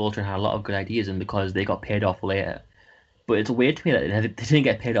 oh, Age of Ultron had a lot of good ideas and because they got paid off later. But it's weird to me that they didn't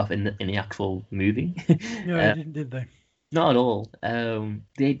get paid off in the actual movie. No, they didn't, did they? Not at all.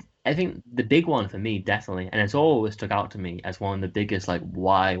 I think the big one for me, definitely, and it's always stuck out to me as one of the biggest, like,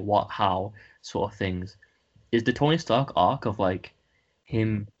 why, what, how sort of things, is the Tony Stark arc of, like,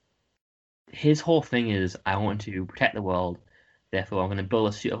 him. His whole thing is, I want to protect the world, therefore I'm going to build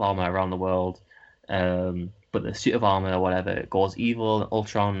a suit of armor around the world, but the suit of armor or whatever goes evil,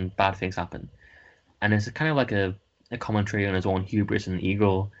 Ultron, bad things happen. And it's kind of like a commentary on his own hubris and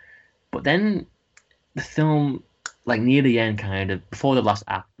ego. But then the film, like near the end, kind of before the last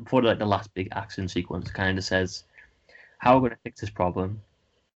act, before the last big action sequence, kind of says, "How are we going to fix this problem?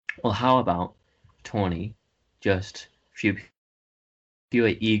 Well, how about Tony, just pure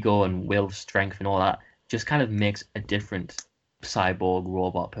ego and will strength and all that, just kind of makes a different cyborg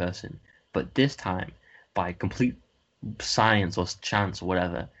robot person. But this time, by complete science or chance or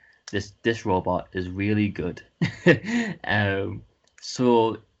whatever, this robot is really good. um,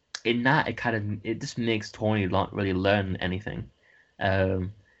 so in that, it just makes Tony not really learn anything.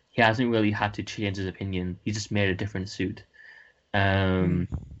 Um, he hasn't really had to change his opinion. He just made a different suit.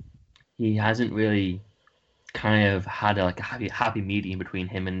 He hasn't really kind of had a happy medium between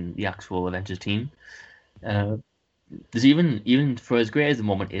him and the actual Avengers team. There's even for as great as the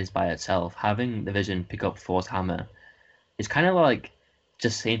moment is by itself, having the Vision pick up Thor's hammer is kind of like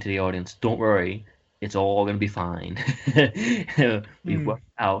just saying to the audience, "Don't worry, it's all gonna be fine. We've worked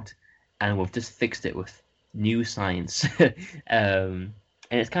it out, and we've just fixed it with new science."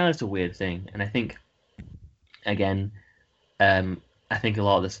 And it's kind of just a weird thing. And I think, again, I think a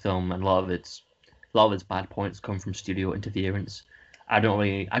lot of this film and a lot of its bad points come from studio interference. I don't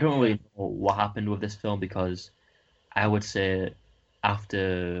really know what happened with this film, because I would say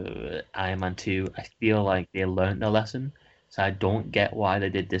after Iron Man 2, I feel like they learned their lesson. So I don't get why they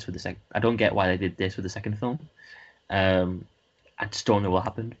did this with I don't get why they did this with the second film. I just don't know what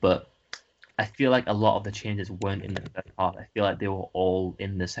happened, but I feel like a lot of the changes weren't in the first half. I feel like they were all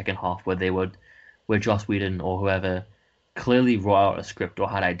in the second half, where Joss Whedon or whoever clearly wrote out a script or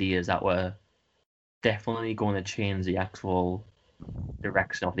had ideas that were definitely going to change the actual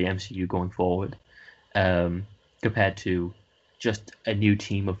direction of the MCU going forward, compared to just a new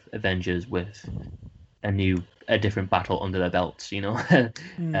team of Avengers with a different battle under their belts, which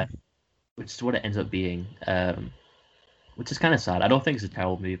is what it ends up being, which is kind of sad. I don't think it's a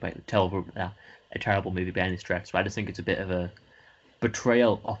terrible movie by any stretch, but I just think it's a bit of a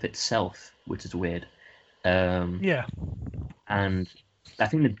betrayal of itself, which is weird. Yeah. And I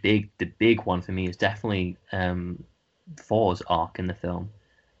think the big one for me is definitely Thor's arc in the film,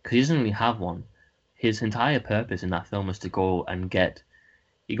 because he doesn't really have one. His entire purpose in that film is to go and get.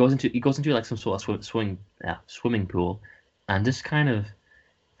 He goes into like some sort of swimming pool, and just kind of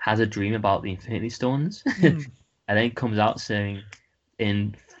has a dream about the Infinity Stones, and then comes out saying,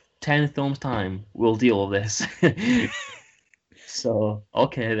 "In 10 films' time, we'll deal with this." So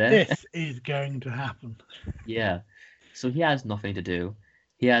okay, then this is going to happen. Yeah. So he has nothing to do.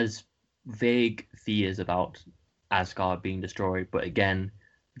 He has vague fears about Asgard being destroyed, but again,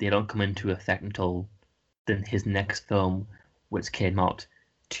 they don't come into effect until then his next film, which came out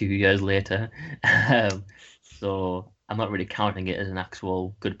 2 years later. So I'm not really counting it as an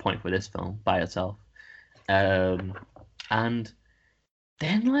actual good point for this film by itself. And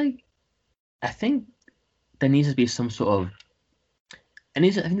then, I think there needs to be some sort of there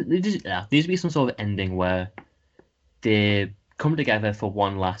needs to be some sort of ending where they come together for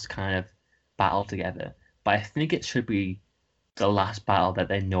one last kind of battle together. But I think it should be the last battle that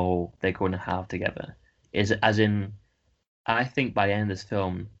they know they're going to have together. I think by the end of this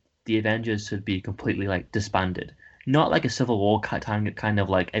film, the Avengers should be completely disbanded. Not like a Civil War kind of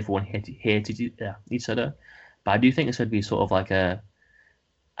like everyone hated each other, but I do think it should be sort of like I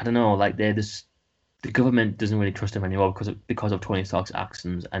don't know, like the government doesn't really trust them anymore because of Tony Stark's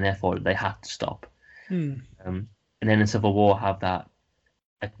actions, and therefore they have to stop. And then in Civil War, have a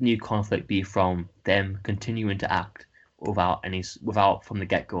new conflict be from them continuing to act without from the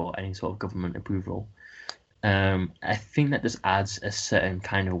get-go any sort of government approval. I think that just adds a certain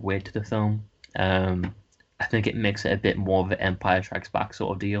kind of weight to the film. I think it makes it a bit more of an Empire Strikes Back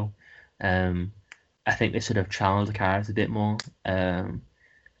sort of deal. I think they should have challenged the characters a bit more. And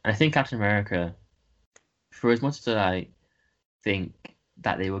I think Captain America, for as much as I think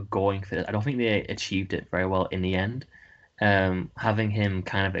that they were going for it, I don't think they achieved it very well in the end. Having him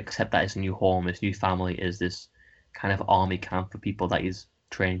kind of accept that his new home, his new family is this kind of army camp for people that he's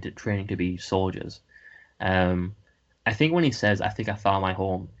training to be soldiers. I think when he says, "I think I found my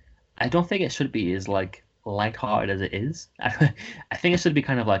home," I don't think it should be as lighthearted as it is. I think it should be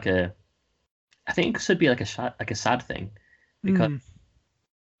kind of I think it should be like a sad thing, because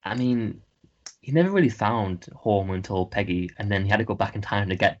I mean, he never really found home until Peggy, and then he had to go back in time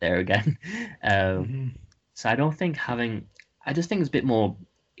to get there again. So I don't think I just think it's a bit more.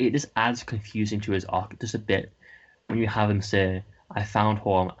 It just adds confusing to his arc just a bit when you have him say, "I found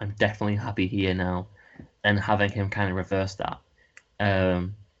home. I'm definitely happy here now," and having him kind of reverse that.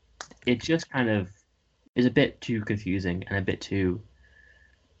 It just kind of is a bit too confusing and a bit too.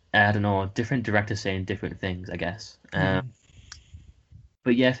 I don't know. Different directors saying different things, I guess.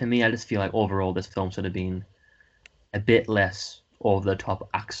 But yeah, for me, I just feel like overall this film should have been a bit less over the top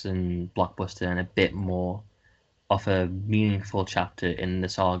action blockbuster and a bit more of a meaningful chapter in the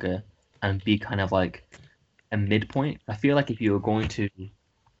saga, and be kind of like a midpoint. I feel like if you were going to,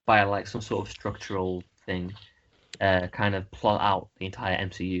 by some sort of structural thing, kind of plot out the entire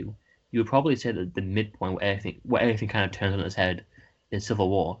MCU, you would probably say that the midpoint where everything kind of turns on its head is Civil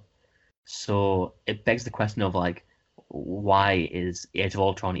War. So it begs the question of like, why is Age of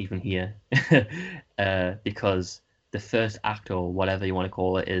Ultron even here? Because the first act, or whatever you want to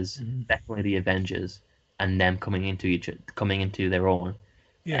call it, is definitely the Avengers and them coming into their own.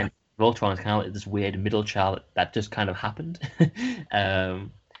 Yeah. And Voltron is kind of like this weird middle child that just kind of happened.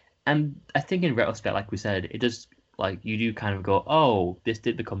 And I think in retrospect, like we said, it just like you do kind of go, oh, this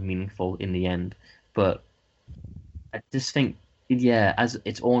did become meaningful in the end. But I just think, yeah, as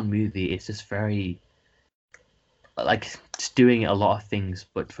its own movie, it's just very like just doing a lot of things,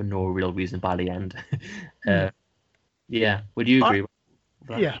 but for no real reason by the end. Yeah, would you agree with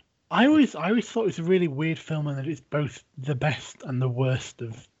that? Yeah. I always thought it was a really weird film, and that it's both the best and the worst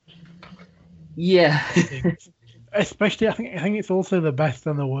of things. Especially, I think it's also the best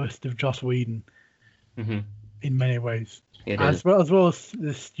and the worst of Joss Whedon in many ways, as well as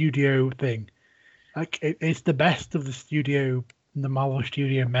the studio thing. Like it's the best of the studio, the Marvel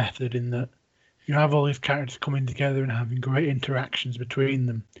studio method, in that you have all these characters coming together and having great interactions between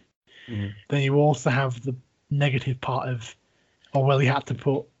them. Then you also have the negative part of, oh well, they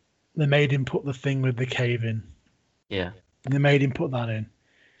made him put the thing with the cave in. Yeah. And they made him put that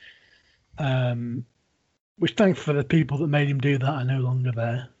in. Which, thankfully, the people that made him do that are no longer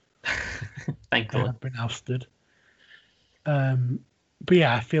there. Thankfully. They have been ousted. But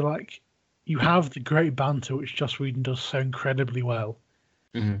yeah, I feel like you have the great banter, which Joss Whedon does so incredibly well.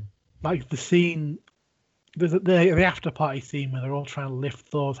 Like the scene, the after party scene where they're all trying to lift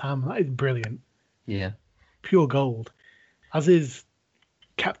Thor's hammer. That is brilliant. Yeah. Pure gold. As is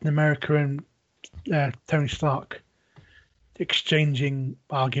Captain America and Tony Stark exchanging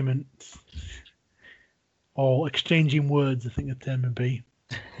arguments or exchanging words, I think the term would be.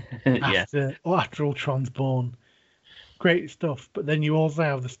 After Ultron's born. Great stuff. But then you also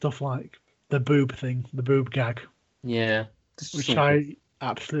have the stuff like the boob thing, the boob gag. Yeah. Which I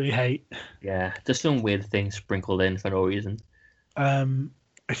absolutely hate. Yeah, just some weird things sprinkled in for no reason.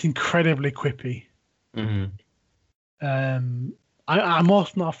 It's incredibly quippy. I'm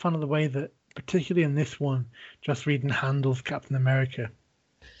also not a fan of the way that, particularly in this one, Joss Whedon handles Captain America.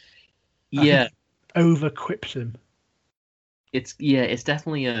 Yeah. Over quips him. It's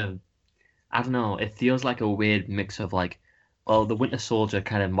definitely I don't know, it feels like a weird mix of like, well, the Winter Soldier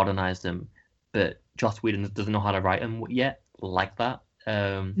kind of modernized him, but Joss Whedon doesn't know how to write him yet, like that.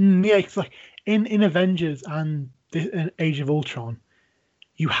 Yeah, it's like in Avengers and Age of Ultron,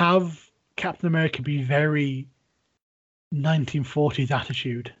 you have Captain America be very 1940s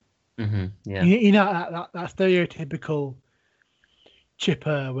attitude. Yeah. You know that stereotypical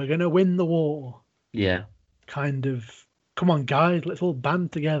chipper, we're gonna win the war. Yeah. Kind of, come on guys, let's all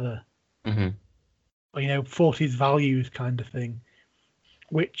band together. Or, 40s values kind of thing,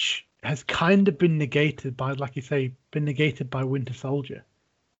 which has kind of been negated by, like you say, by Winter Soldier.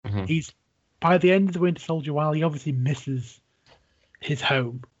 He's, by the end of the Winter Soldier, while he obviously misses his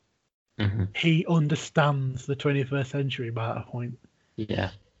home, he understands the 21st century by that point.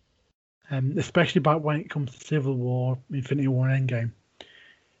 Yeah. Especially about when it comes to Civil War, Infinity War, and Endgame.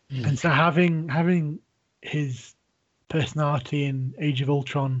 And so having his personality in Age of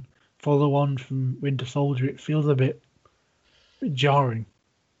Ultron follow on from Winter Soldier, it feels a bit jarring.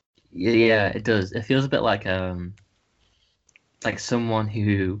 Yeah, it does. It feels a bit like someone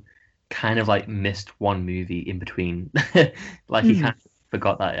who kind of like missed one movie in between. Like he kind of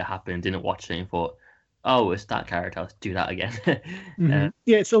forgot that it happened, didn't watch it, and thought, "Oh, it's that character. Let's do that again."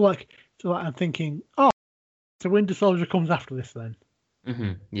 Yeah, so like I'm thinking, oh, so Winter Soldier comes after this then.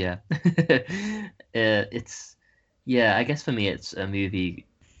 Yeah. I guess for me it's a movie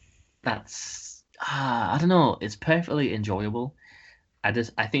that's I don't know, it's perfectly enjoyable. I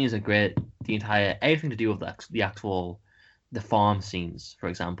think it's everything to do with the farm scenes, for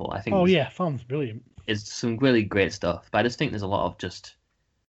example. I think farm's brilliant. It's some really great stuff, but I just think there's a lot of just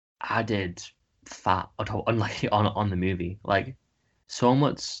added fat on the movie, like so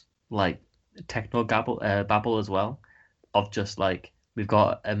much like techno babble as well, of just like we've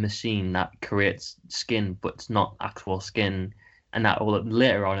got a machine that creates skin, but it's not actual skin, and that will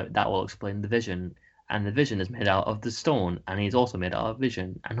later on that will explain the Vision, and the Vision is made out of the stone, and he's also made out of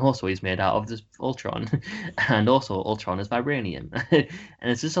Vision, and also he's made out of this Ultron, and also Ultron is vibranium, and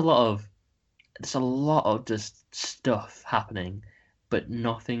it's just a lot of just stuff happening, but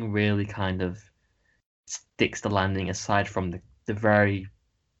nothing really kind of sticks the landing aside from the very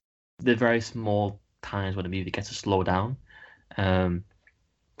small times when the movie gets to slow down. And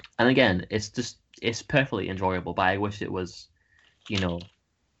again, it's perfectly enjoyable, but I wish it was,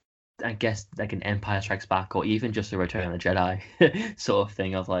 I guess like an Empire Strikes Back or even just a Return of the Jedi sort of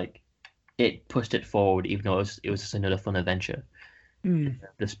thing of like it pushed it forward even though it was just another fun adventure.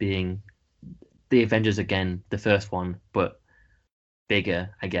 Just being the Avengers again, the first one, but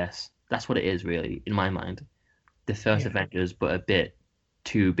bigger, I guess. That's what it is really, in my mind. The first Avengers, but a bit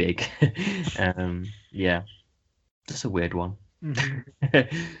too big. Yeah. Just a weird one.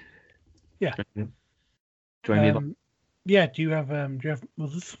 Yeah. Do you want to move on? Yeah, do you have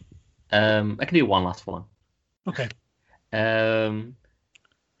others? I can do one last one. Okay. I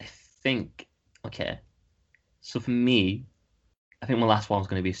think okay. So for me, I think my last one's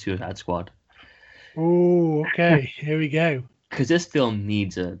going to be Suicide Squad. Oh, okay. Here we go. Because this film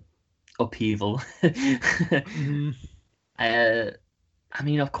needs a upheaval. I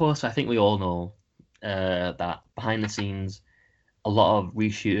mean, of course, I think we all know that behind the scenes, a lot of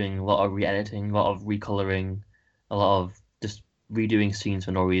reshooting, a lot of re-editing, a lot of recoloring, a lot of just redoing scenes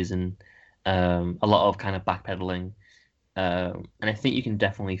for no reason, a lot of kind of backpedaling. And I think you can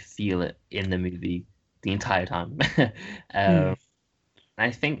definitely feel it in the movie the entire time. I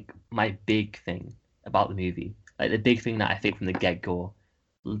think my big thing about the movie, like the big thing that I think from the get-go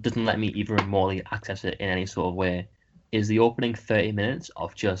doesn't let me even remotely access it in any sort of way, is the opening 30 minutes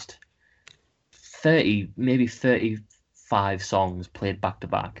of just 30, maybe 35 songs played back to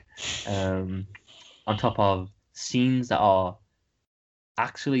back, on top of scenes that are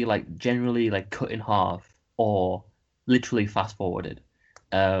actually like generally like cut in half or literally fast forwarded.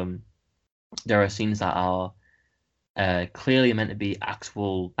 There are scenes that are clearly meant to be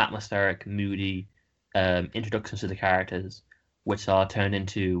actual atmospheric, moody introductions to the characters, which are turned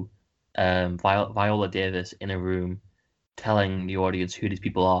into Viola Davis in a room telling the audience who these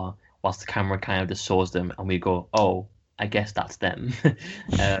people are, whilst the camera kind of just shows them, and we go, "Oh, I guess that's them."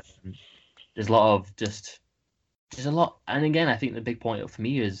 There's a lot of there's a lot, and again, I think the big point for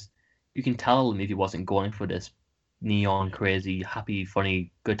me is you can tell the movie wasn't going for this neon, crazy, happy,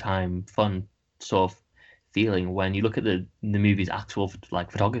 funny, good time, fun sort of feeling when you look at the movie's actual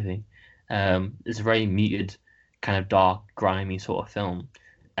like photography. It's a very muted, kind of dark, grimy sort of film,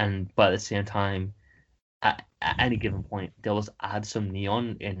 but at the same time, at any given point, they'll just add some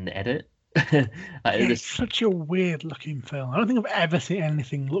neon in the edit. It's such a weird looking film. I don't think I've ever seen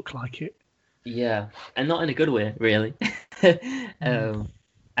anything look like it. Yeah, and not in a good way, really. Because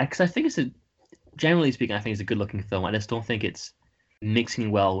I think generally speaking, I think it's a good looking film. I just don't think it's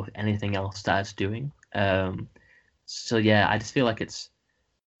mixing well with anything else that it's doing. So yeah, I just feel like it's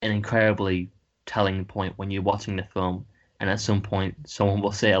an incredibly telling point when you're watching the film, and at some point someone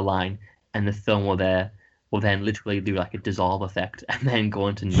will say a line, and the film will then literally do like a dissolve effect, and then go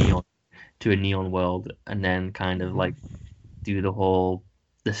into neon to a neon world, and then kind of like do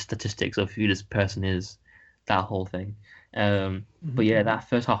the statistics of who this person is, that whole thing. But yeah, that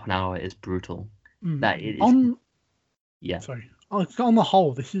first half an hour is brutal. That it is. Yeah. Sorry. On the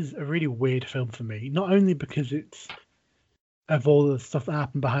whole, this is a really weird film for me. Not only because it's of all the stuff that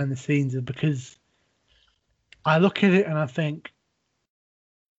happened behind the scenes, and because I look at it and I think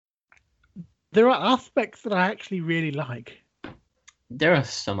there are aspects that I actually really like. There are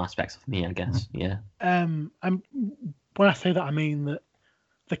some aspects of me, I guess. Yeah. And when I say that, I mean that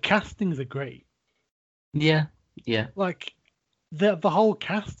the castings are great. Yeah. Yeah. Like the whole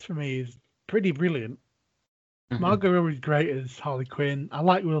cast for me is pretty brilliant. Margot Robbie's great as Harley Quinn. I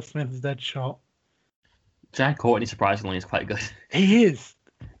like Will Smith as Deadshot. Jack Courtney, surprisingly, is quite good. He is.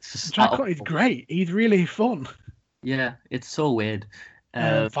 Jack Courtney's great. He's really fun. Yeah, it's so weird.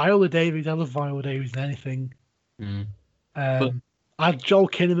 Viola Davis. I love Viola Davis in anything. But, Joel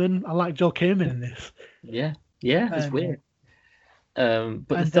Kinnaman. I like Joel Kinnaman in this. Yeah, it's weird. But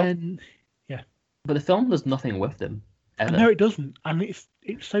the film does nothing with them. Ever. No, it doesn't, and it's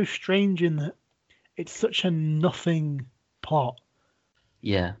so strange in that it's such a nothing plot.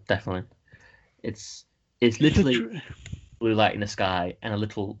 Yeah, definitely. It's literally blue light in the sky and a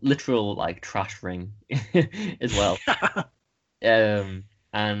literal like trash ring as well. And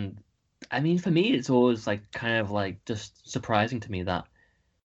I mean, for me, it's always like kind of like just surprising to me that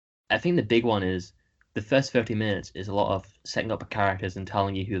I think the big one is the first 30 minutes is a lot of setting up characters and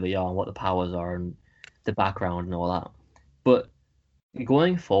telling you who they are and what the powers are and the background and all that. But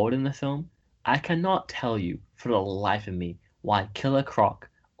going forward in the film, I cannot tell you for the life of me why Killer Croc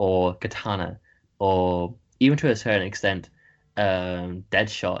or Katana or even to a certain extent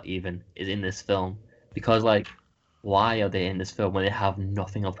Deadshot even is in this film, because like why are they in this film when they have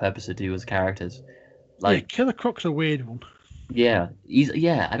nothing of purpose to do as characters? Like Killer Croc's a weird one. Yeah,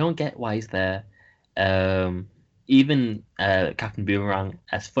 I don't get why he's there. Even Captain Boomerang,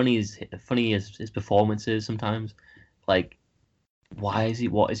 as funny as his performance is sometimes, like why is he?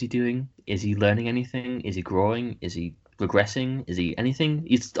 What is he doing? Is he learning anything? Is he growing? Is he regressing? Is he anything?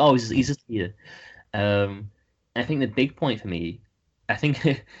 He's just here. I think the big point for me, I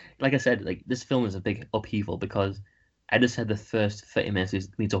think, like I said, like this film is a big upheaval because I just said the first 30 minutes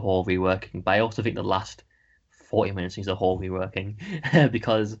needs a whole reworking, but I also think the last 40 minutes needs a whole reworking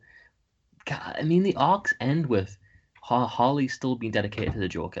because, God, I mean, the arcs end with Harley still being dedicated to the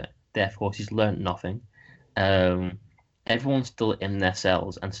Joker. Therefore, she's learned nothing. Um, Everyone's still in their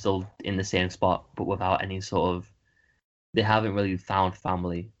cells and still in the same spot, but without any sort of. They haven't really found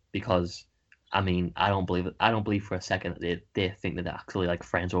family because, I mean, I don't believe it. I don't believe for a second that they think that they're actually like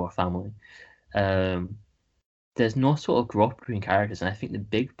friends or a family. Um, there's no sort of growth between characters, and I think the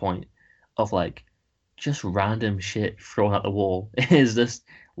big point of like just random shit thrown at the wall is just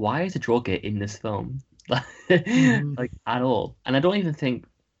why is the Joker in this film? Like at all. And I don't even think.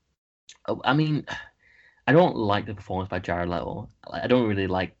 I mean, I don't like the performance by Jared Leto. I don't really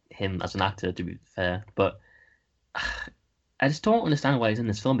like him as an actor, to be fair. But I just don't understand why he's in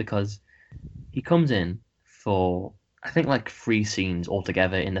this film because he comes in for I think like 3 scenes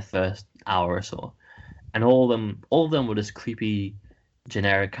altogether in the first hour or so, and all of them were just creepy,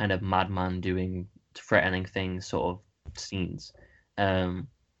 generic kind of madman doing threatening things sort of scenes,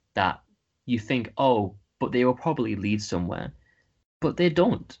 that you think, oh, but they will probably lead somewhere, but they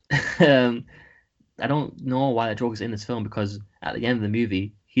don't. um, I don't know why the Joker's in this film because at the end of the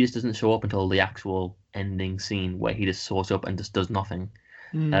movie he just doesn't show up until the actual ending scene where he just shows up and just does nothing.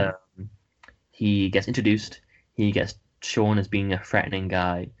 Um, he gets introduced. He gets shown as being a threatening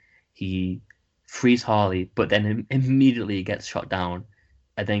guy. He frees Harley, but then immediately gets shot down,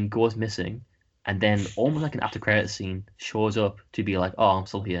 and then goes missing, and then almost like an after credit scene shows up to be like, "Oh, I'm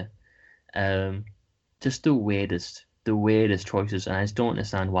still here." Um, just the weirdest choices, and I just don't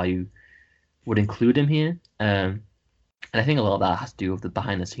understand why you would include him here. And I think a lot of that has to do with the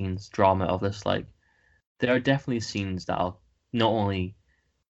behind the scenes drama of this. Like, there are definitely scenes that are not only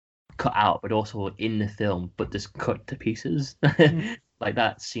cut out, but also in the film, but just cut to pieces. Like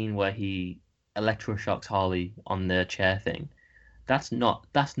that scene where he electroshocks Harley on the chair thing. That's not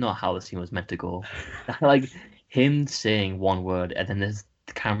how the scene was meant to go. Like him saying one word and then there's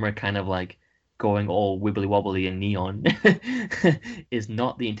the camera kind of like going all wibbly wobbly and neon is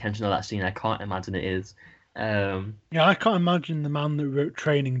not the intention of that scene. I can't imagine it is. Yeah, I can't imagine the man that wrote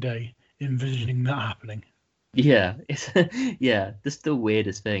Training Day envisioning that happening. Yeah, it's yeah, this is the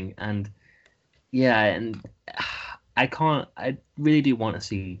weirdest thing, and yeah, and I really do want to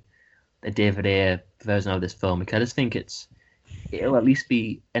see a David Ayer version of this film because I just think it'll at least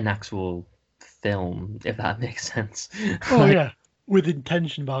be an actual film, if that makes sense. Oh yeah, with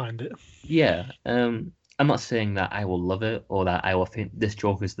intention behind it. Yeah, I'm not saying that I will love it or that I will think this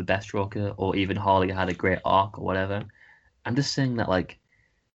Joker is the best Joker or even Harley had a great arc or whatever. I'm just saying that like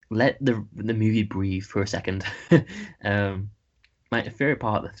let the movie breathe for a second. My favorite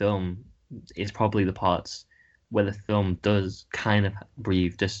part of the film is probably the parts where the film does kind of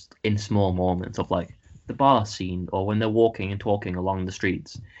breathe just in small moments of like the bar scene or when they're walking and talking along the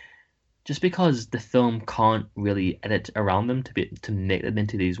streets. Just because the film can't really edit around them to make them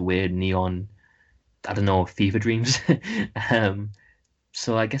into these weird neon, I don't know, fever dreams.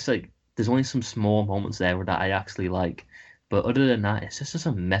 So I guess like there's only some small moments there that I actually like, but other than that, it's just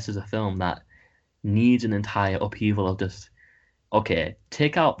a mess as a film that needs an entire upheaval of just okay,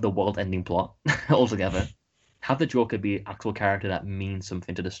 take out the world-ending plot altogether. Have the Joker be an actual character that means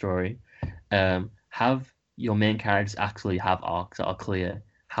something to the story. Have your main characters actually have arcs that are clear.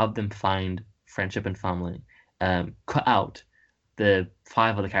 Have them find friendship and family. Cut out the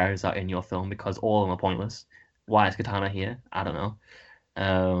 5 other characters that are in your film because all of them are pointless. Why is Katana here? I don't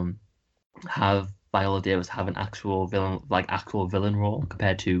know. Have Viola Davis have an actual villain role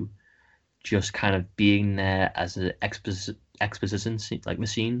compared to just kind of being there as an exposition like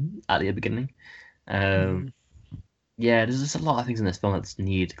machine at the beginning. Yeah, there's just a lot of things in this film that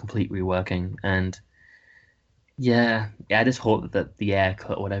need complete reworking, and yeah, I just hope that the air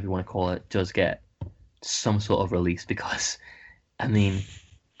cut, or whatever you want to call it, does get some sort of release because, I mean,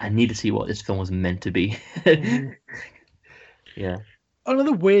 I need to see what this film was meant to be. Yeah.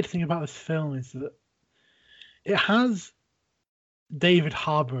 Another weird thing about this film is that it has David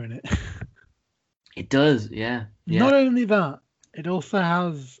Harbour in it. It does, yeah. Not only that, it also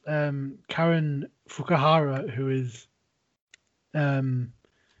has Karen Fukuhara, who is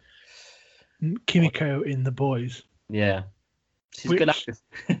Kimiko in The Boys. Yeah. She's a good actress.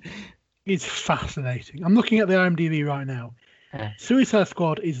 It's fascinating. I'm looking at the IMDb right now. Suicide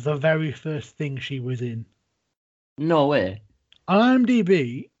Squad is the very first thing she was in. No way. On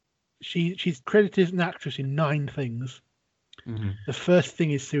IMDb, she's credited as an actress in 9 things. Mm-hmm. The first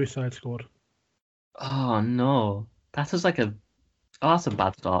thing is Suicide Squad. Oh no, that's just like that's a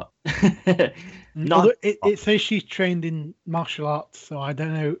bad start. Although Not. it says she's trained in martial arts, so I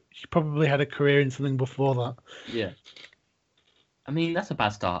don't know. She probably had a career in something before that. Yeah. I mean, that's a bad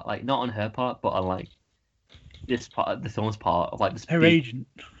start. Like, not on her part, but on like this part, the film's part of like this Her big. agent.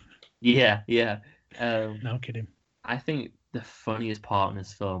 Yeah, yeah. No kidding. I think the funniest part in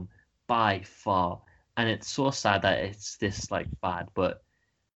this film by far, and it's so sad that it's this like bad, but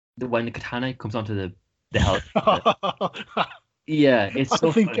when the katana comes onto the helicopter, yeah, it's I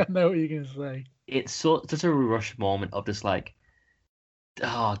so think funny. I know what you're gonna say. It's such a rush moment of this like,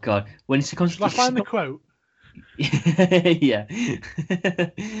 oh god, when she comes. Shall I find the quote? Yeah,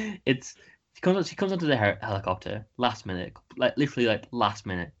 it's she comes onto the helicopter last minute, like literally like last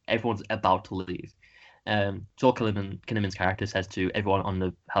minute. Everyone's about to leave. Joel Kinnaman's character says to everyone on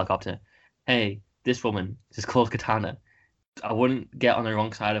the helicopter, "Hey, this woman is called Katana. I wouldn't get on the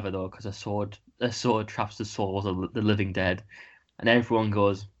wrong side of her though, because a sword traps the souls of the living dead." And everyone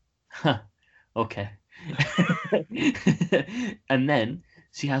goes, "Huh, okay." And then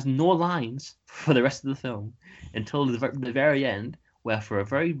she has no lines for the rest of the film until the very end, where for a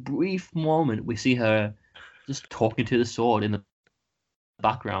very brief moment we see her just talking to the sword in the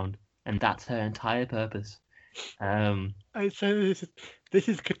background, and that's her entire purpose. So this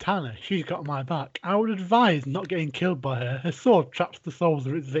is Katana. She's got my back. I would advise not getting killed by her. Her sword traps the souls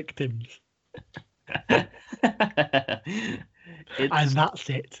of its victims. And that's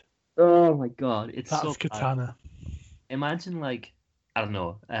it. Oh my god, it's That's so Katana. bad. Imagine like, I don't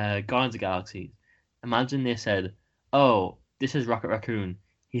know, Guardians of the Galaxy. Imagine they said, "Oh, this is Rocket Raccoon.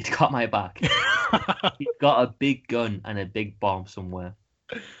 He's got my back. He's got a big gun and a big bomb somewhere."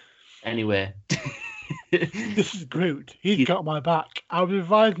 Anyway, This is Groot. He's got my back. I would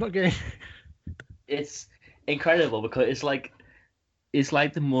advise not getting. it's incredible because it's like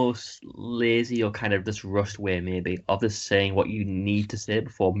the most lazy or kind of just rushed way maybe of just saying what you need to say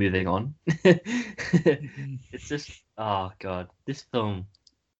before moving on. It's just, oh god, this film,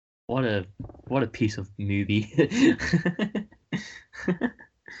 what a piece of movie.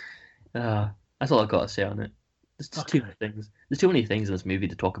 That's all I've got to say on it. There's just too many things. There's too many things in this movie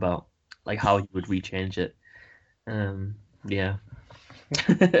to talk about, like how you would rechange it. Yeah.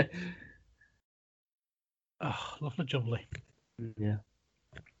 Oh, lovely jubbly. Yeah.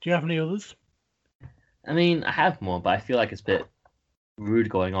 Do you have any others? I mean, I have more, but I feel like it's a bit rude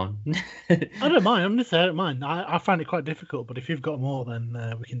going on. I don't mind. I'm just saying, I don't mind. I find it quite difficult, but if you've got more, then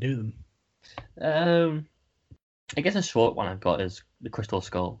we can do them. I guess a short one I've got is the Crystal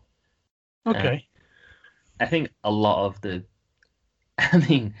Skull. Okay. I think a lot of the, I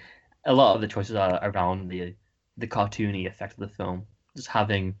mean, a lot of the choices are around the cartoony effect of the film. Just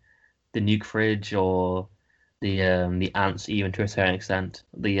having the nuke fridge or the ants, even to a certain extent.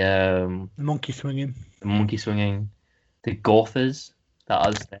 The monkey swinging. The monkey swinging, the gophers that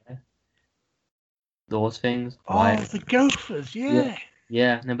are there. Those things. Oh, the gophers, yeah.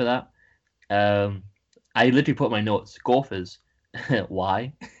 Yeah, remember that? I literally put in my notes, gophers.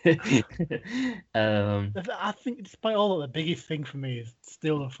 Why? I think, despite all that, the biggest thing for me is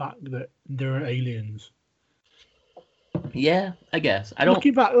still the fact that there are aliens. Yeah, I guess. I don't.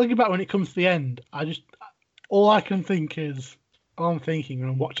 Looking back when it comes to the end, all I can think is, all I'm thinking when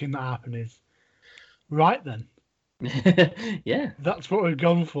I'm watching that happen is, right then. Yeah. That's what we've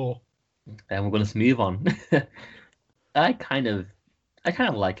gone for. And we're going to move on. I kind of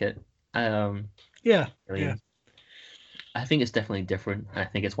like it. Yeah. I think it's definitely different. I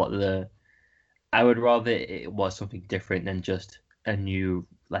think it's I would rather it was something different than just a new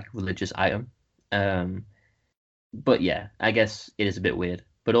like religious item. But yeah, I guess it is a bit weird.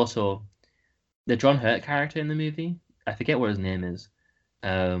 But also, the John Hurt character in the movie, I forget what his name is.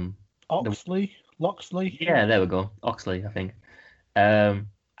 Loxley. Yeah, there we go. Oxley, I think.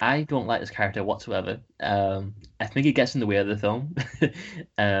 I don't like this character whatsoever. I think he gets in the way of the film.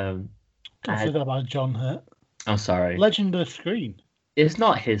 Don't say that about John Hurt. I'm sorry. Legend of the Screen. It's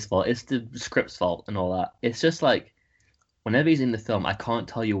not his fault. It's the script's fault and all that. It's just like whenever he's in the film, I can't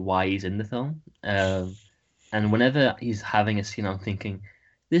tell you why he's in the film. And whenever he's having a scene, I'm thinking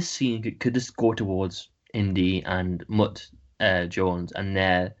this scene could just go towards Indy and Mutt Jones and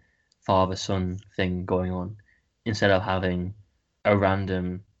their father-son thing going on, instead of having a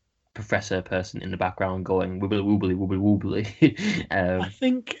random professor person in the background going woobly woobly woobly woobly. I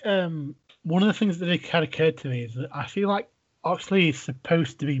think one of the things that had occurred to me is that I feel like Oxley is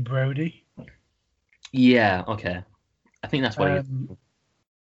supposed to be Brody. Yeah, okay. I think that's what he is.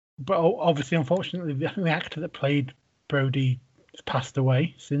 But obviously, unfortunately, the actor that played Brody has passed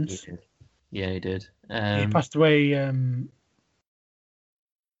away since. Yeah, he did. He passed away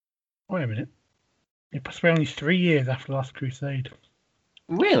Wait a minute. It passed away only 3 years after the Last Crusade.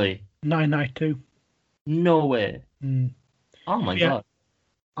 Really? 992. No way. Mm. Oh my god.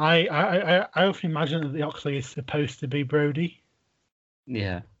 I often imagine that the Oxley is supposed to be Brody.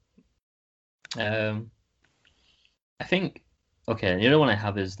 Yeah. I think the other one I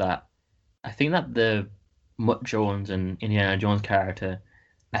have is that I think that the Mutt Jones and Indiana Jones character,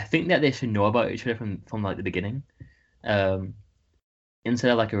 I think that they should know about each other from like the beginning.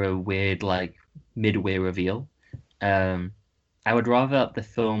 Instead of like a weird like midway reveal. I would rather the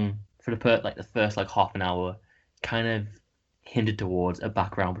film for the first like half an hour kind of hinted towards a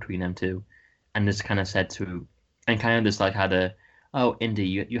background between them two, and just kind of said to, and kind of just like had a, oh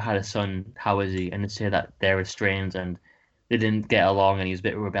Indy, you had a son, how is he? And to say that they're estranged and they didn't get along and he's a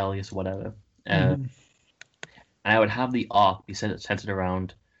bit rebellious or whatever. And I would have the arc be centered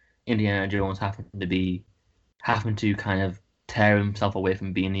around Indiana Jones having to kind of tear himself away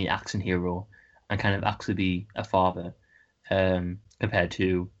from being the action hero and kind of actually be a father, compared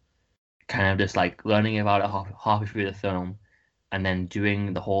to kind of just like learning about it halfway through the film and then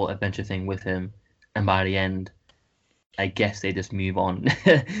doing the whole adventure thing with him, and by the end, I guess they just move on.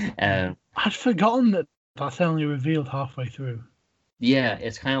 I'd forgotten that that's only revealed halfway through. Yeah,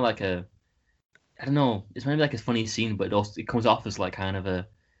 it's kind of like I don't know, it's maybe like a funny scene, but it comes off as like kind of a,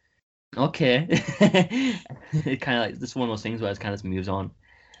 okay. It kind of like, this is one of those things where it kind of moves on.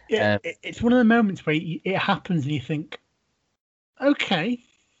 Yeah, it's one of the moments where it happens and you think, okay.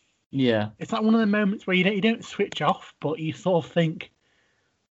 Yeah. It's like one of the moments where you don't switch off, but you sort of think,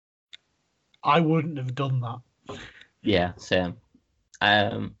 I wouldn't have done that. Yeah, same.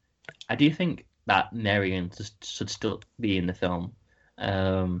 I do think that Marion should still be in the film.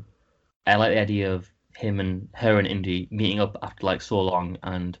 I like the idea of her and Indy meeting up after like so long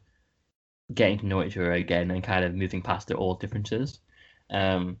and getting to know each other again and kind of moving past their old differences.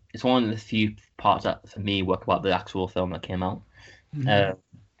 It's one of the few parts that for me work about the actual film that came out.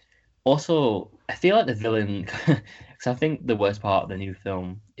 Also, I feel like the villain, because I think the worst part of the new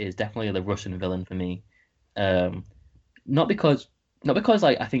film is definitely the Russian villain for me. Not because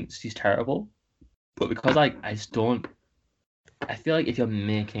like I think she's terrible, but because like I just don't. I feel like if you're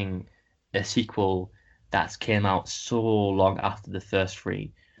making a sequel that's came out so long after the first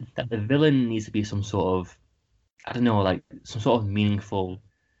three, that the villain needs to be some sort of, I don't know, like some sort of meaningful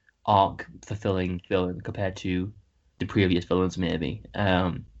arc fulfilling villain compared to the previous villains maybe.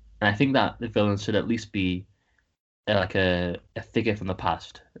 And I think that the villain should at least be like a figure from the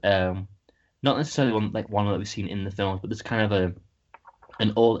past. Not necessarily one that we've seen in the films, but there's kind of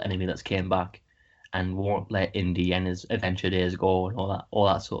an old enemy that's came back and won't let Indy and his adventure days go and all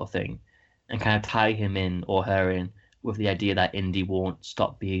that sort of thing, and kind of tie him in or her in with the idea that Indy won't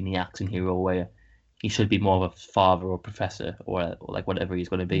stop being the action hero, where he should be more of a father or professor or like whatever he's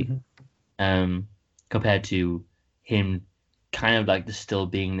going to be, compared to him kind of like just still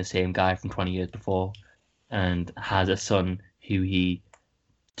being the same guy from 20 years before and has a son who he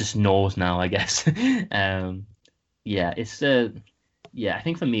just knows now, I guess. Yeah, it's I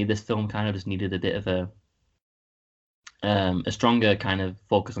think for me this film kind of just needed a bit of a stronger kind of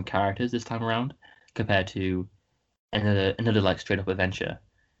focus on characters this time around compared to another like straight up adventure,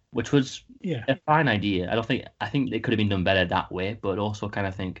 which was a fine idea. I think it could have been done better that way, but also kind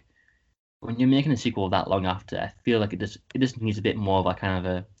of think when you're making a sequel that long after, I feel like it just needs a bit more of a kind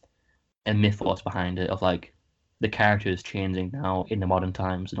of a mythos behind it of like the characters changing now in the modern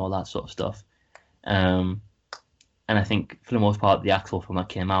times and all that sort of stuff. And I think for the most part, the actual film that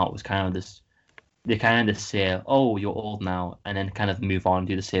came out was kind of this. They kind of just say, "Oh, you're old now," and then kind of move on and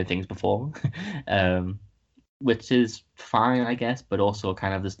do the same things before, which is fine, I guess, but also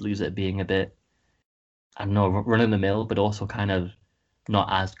kind of just leaves it being a bit, I don't know, run of the mill, but also kind of not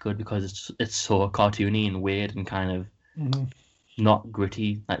as good because it's so cartoony and weird and kind of not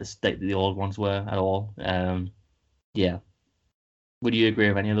gritty like the old ones were at all. Yeah. Would you agree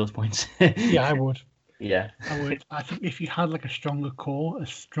with any of those points? Yeah, I would. Yeah. I would. I think if you had like a stronger core, a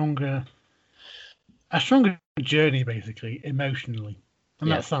stronger journey, basically, emotionally.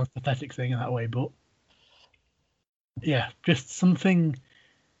 And that sounds pathetic saying it that way, but yeah, just something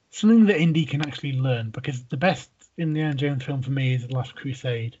that Indy can actually learn, because the best Indiana Jones film for me is The Last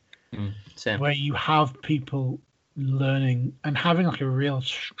Crusade, where you have people learning and having like a real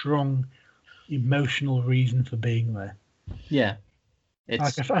strong emotional reason for being there. Yeah.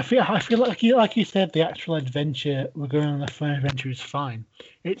 Like, I feel like you said, the actual adventure, we're going on a fun adventure, is fine.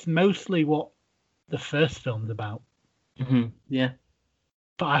 It's mostly what the first film's about. Yeah.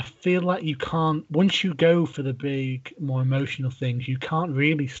 But I feel like you can't, once you go for the big, more emotional things, you can't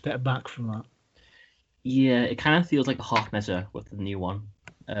really step back from that. Yeah, it kind of feels like a half measure with the new one.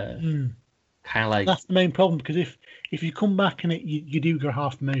 Kind of like that's the main problem, because if you come back and you do go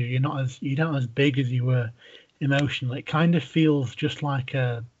half measure, you're not as big as you were emotionally. It kind of feels just like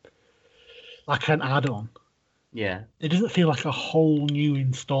an add-on. Yeah. It doesn't feel like a whole new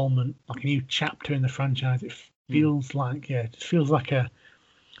installment, like a new chapter in the franchise. It feels like, it just feels like the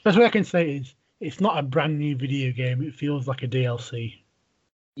best way I can say it is, it's not a brand new video game. It feels like a DLC.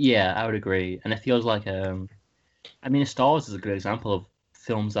 Yeah, I would agree. And it feels like, I mean, Star Wars is a good example of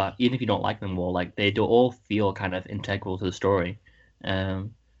films that, even if you don't like them all, like, they do all feel kind of integral to the story.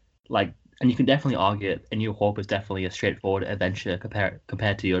 Like, and you can definitely argue A New Hope is definitely a straightforward adventure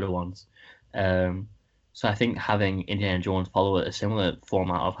compared to the other ones. So I think having Indiana Jones follow a similar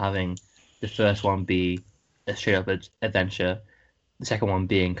format of having the first one be a straight up adventure, the second one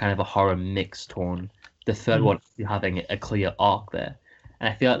being kind of a horror mixed tone, the third one having a clear arc there. And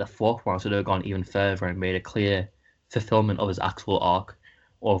I feel like the fourth one should have gone even further and made a clear fulfillment of his actual arc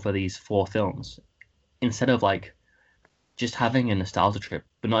over these 4 films, instead of like just having a nostalgia trip.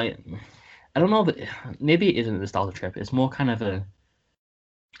 But not, I don't know, but maybe it isn't a nostalgia trip. It's more kind of a,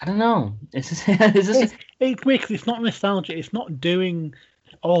 I don't know. It's just, it's not nostalgia. It's not doing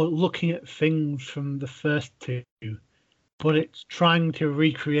looking at things from the first 2, but it's trying to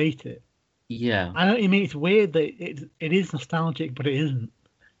recreate it. Yeah. I know what you mean. It's weird that it is nostalgic, but it isn't.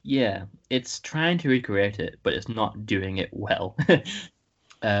 Yeah, it's trying to recreate it, but it's not doing it well.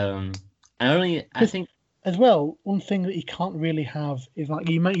 I think as well, one thing that you can't really have is, like,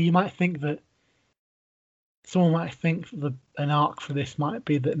 you might think that someone might think that an arc for this might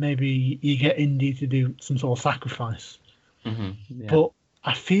be that maybe you get Indy to do some sort of sacrifice. Yeah. But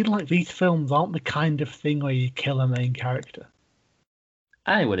I feel like these films aren't the kind of thing where you kill a main character.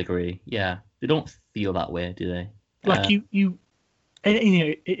 I would agree. Yeah, they don't feel that way, do they? Like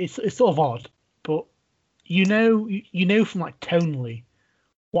it's sort of odd, but you know from, like, tonally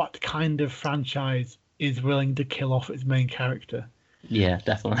what kind of franchise is willing to kill off its main character. Yeah,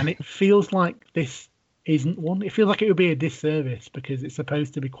 definitely. And it feels like this isn't one. It feels like it would be a disservice because it's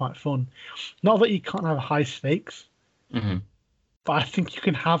supposed to be quite fun. Not that you can't have high stakes, but I think you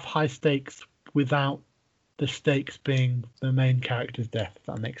can have high stakes without the stakes being the main character's death, if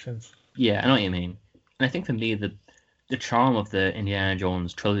that makes sense. Yeah, I know what you mean. And I think for me, the charm of the Indiana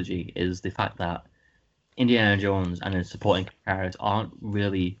Jones trilogy is the fact that Indiana Jones and his supporting characters aren't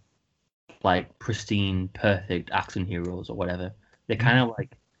really like pristine, perfect action heroes or whatever. They're kind of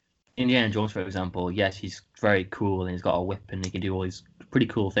like Indiana Jones, for example. Yes, he's very cool and he's got a whip and he can do all these pretty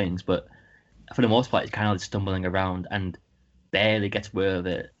cool things, but for the most part, he's kind of like stumbling around and barely gets away with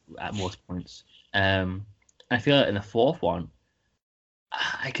it at most points. I feel like in the fourth one,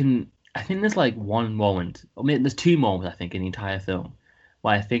 I think there's like one moment, I mean, there's 2 moments I think in the entire film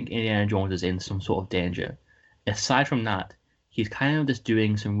where I think Indiana Jones is in some sort of danger. Aside from that, he's kind of just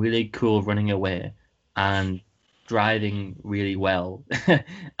doing some really cool running away and driving really well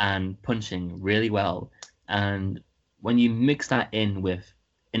and punching really well. And when you mix that in with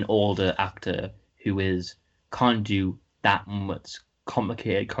an older actor who can't do that much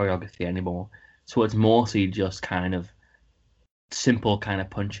complicated choreography anymore, so it's mostly just kind of simple kind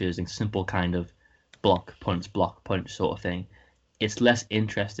of punches and simple kind of block punch sort of thing, it's less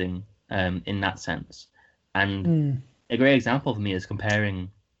interesting in that sense. And a great example for me is comparing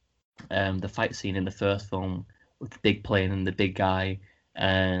the fight scene in the first film with the big plane and the big guy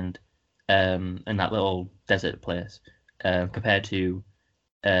and that little desert place compared to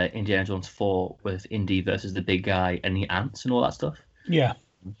Indiana Jones 4 with Indy versus the big guy and the ants and all that stuff. Yeah.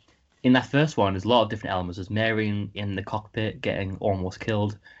 In that first one, there's a lot of different elements. There's Mary in the cockpit getting almost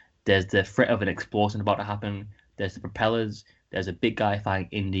killed. There's the threat of an explosion about to happen. There's the propellers. There's a big guy fighting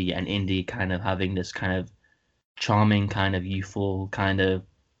Indy, and Indy kind of having this kind of charming, kind of youthful, kind of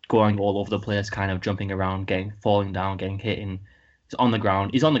going all over the place, kind of jumping around, falling down, getting hit. And he's on the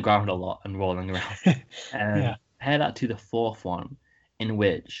ground. He's on the ground a lot and rolling around. Yeah. Compare that to the fourth one, in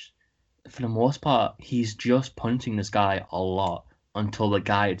which, for the most part, he's just punching this guy a lot until the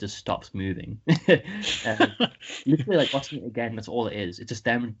guy just stops moving. Literally, like, watching it again, that's all it is. It's just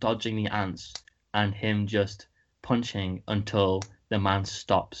them dodging the ants and him just punching until the man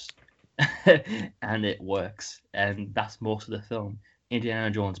stops. And it works. And that's most of the film.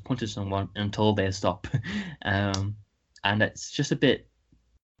 Indiana Jones punches someone until they stop. And it's just a bit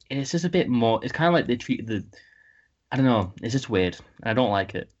more, it's kind of like they treat I don't know, it's just weird. I don't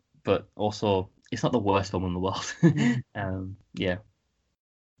like it. But also, it's not the worst film in the world. Yeah.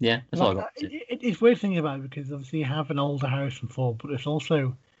 That's all I got. It's weird thinking about it because obviously you have an older Harrison Ford, but it's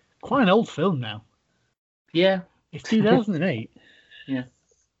also quite an old film now. Yeah. It's 2008. Yeah.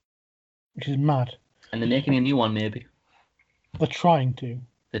 Which is mad. And they're making a new one, maybe. They're trying to.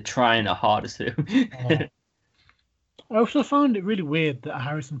 They're trying their hardest to. I also found it really weird that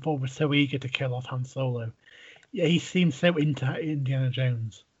Harrison Ford was so eager to kill off Han Solo. Yeah, he seems so into Indiana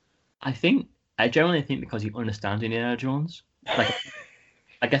Jones. I generally think because he understands Indiana Jones. Like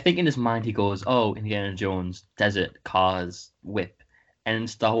I think in his mind he goes, "Oh, Indiana Jones, desert, cars, whip," and in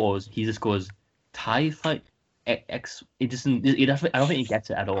Star Wars he just goes, "TIE fight, X." It doesn't. I don't think he gets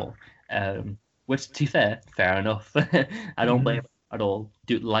it at all. Which, to be fair enough. I don't blame him at all.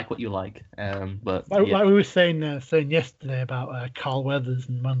 Do like what you like. But like we were saying yesterday about Carl Weathers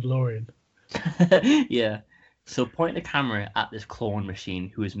and Mandalorian. Yeah. So point the camera at this clone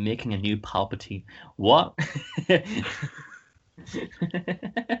machine who is making a new Palpatine. What?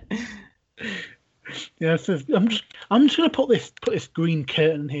 Yeah, so I'm just gonna put this green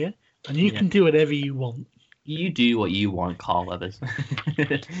curtain here, and you can do whatever you want. You do what you want, Carl Weathers. We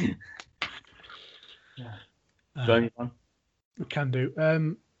can do.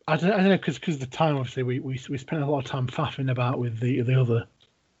 I don't know because the time obviously we spent a lot of time faffing about with the other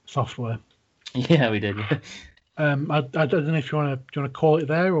software. Yeah, we did. I don't know if you want to call it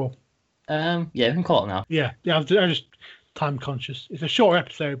there or. Yeah, we can call it now. Yeah. I'm just time conscious. It's a short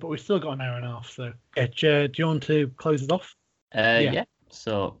episode, but we've still got an hour and a half. So yeah, do you want to close it off? Yeah.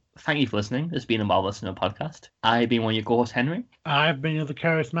 So thank you for listening. This has been a Marvelous Cinema podcast. I've been one of your co-hosts, Henry. I've been your other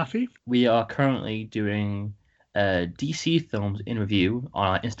co-host, Matthew. We are currently doing DC films in review on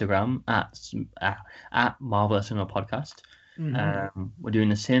our Instagram at Marvelous Cinema Podcast. We're doing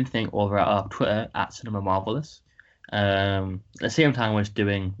the same thing over at our Twitter at Cinema Marvelous. At the same time, we're just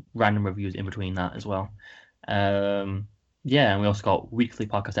doing random reviews in between that as well. And we also got weekly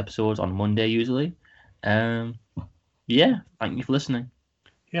podcast episodes on Monday usually. Thank you for listening.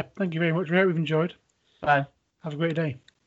 Yeah, thank you very much. We hope you've enjoyed. Bye. Have a great day.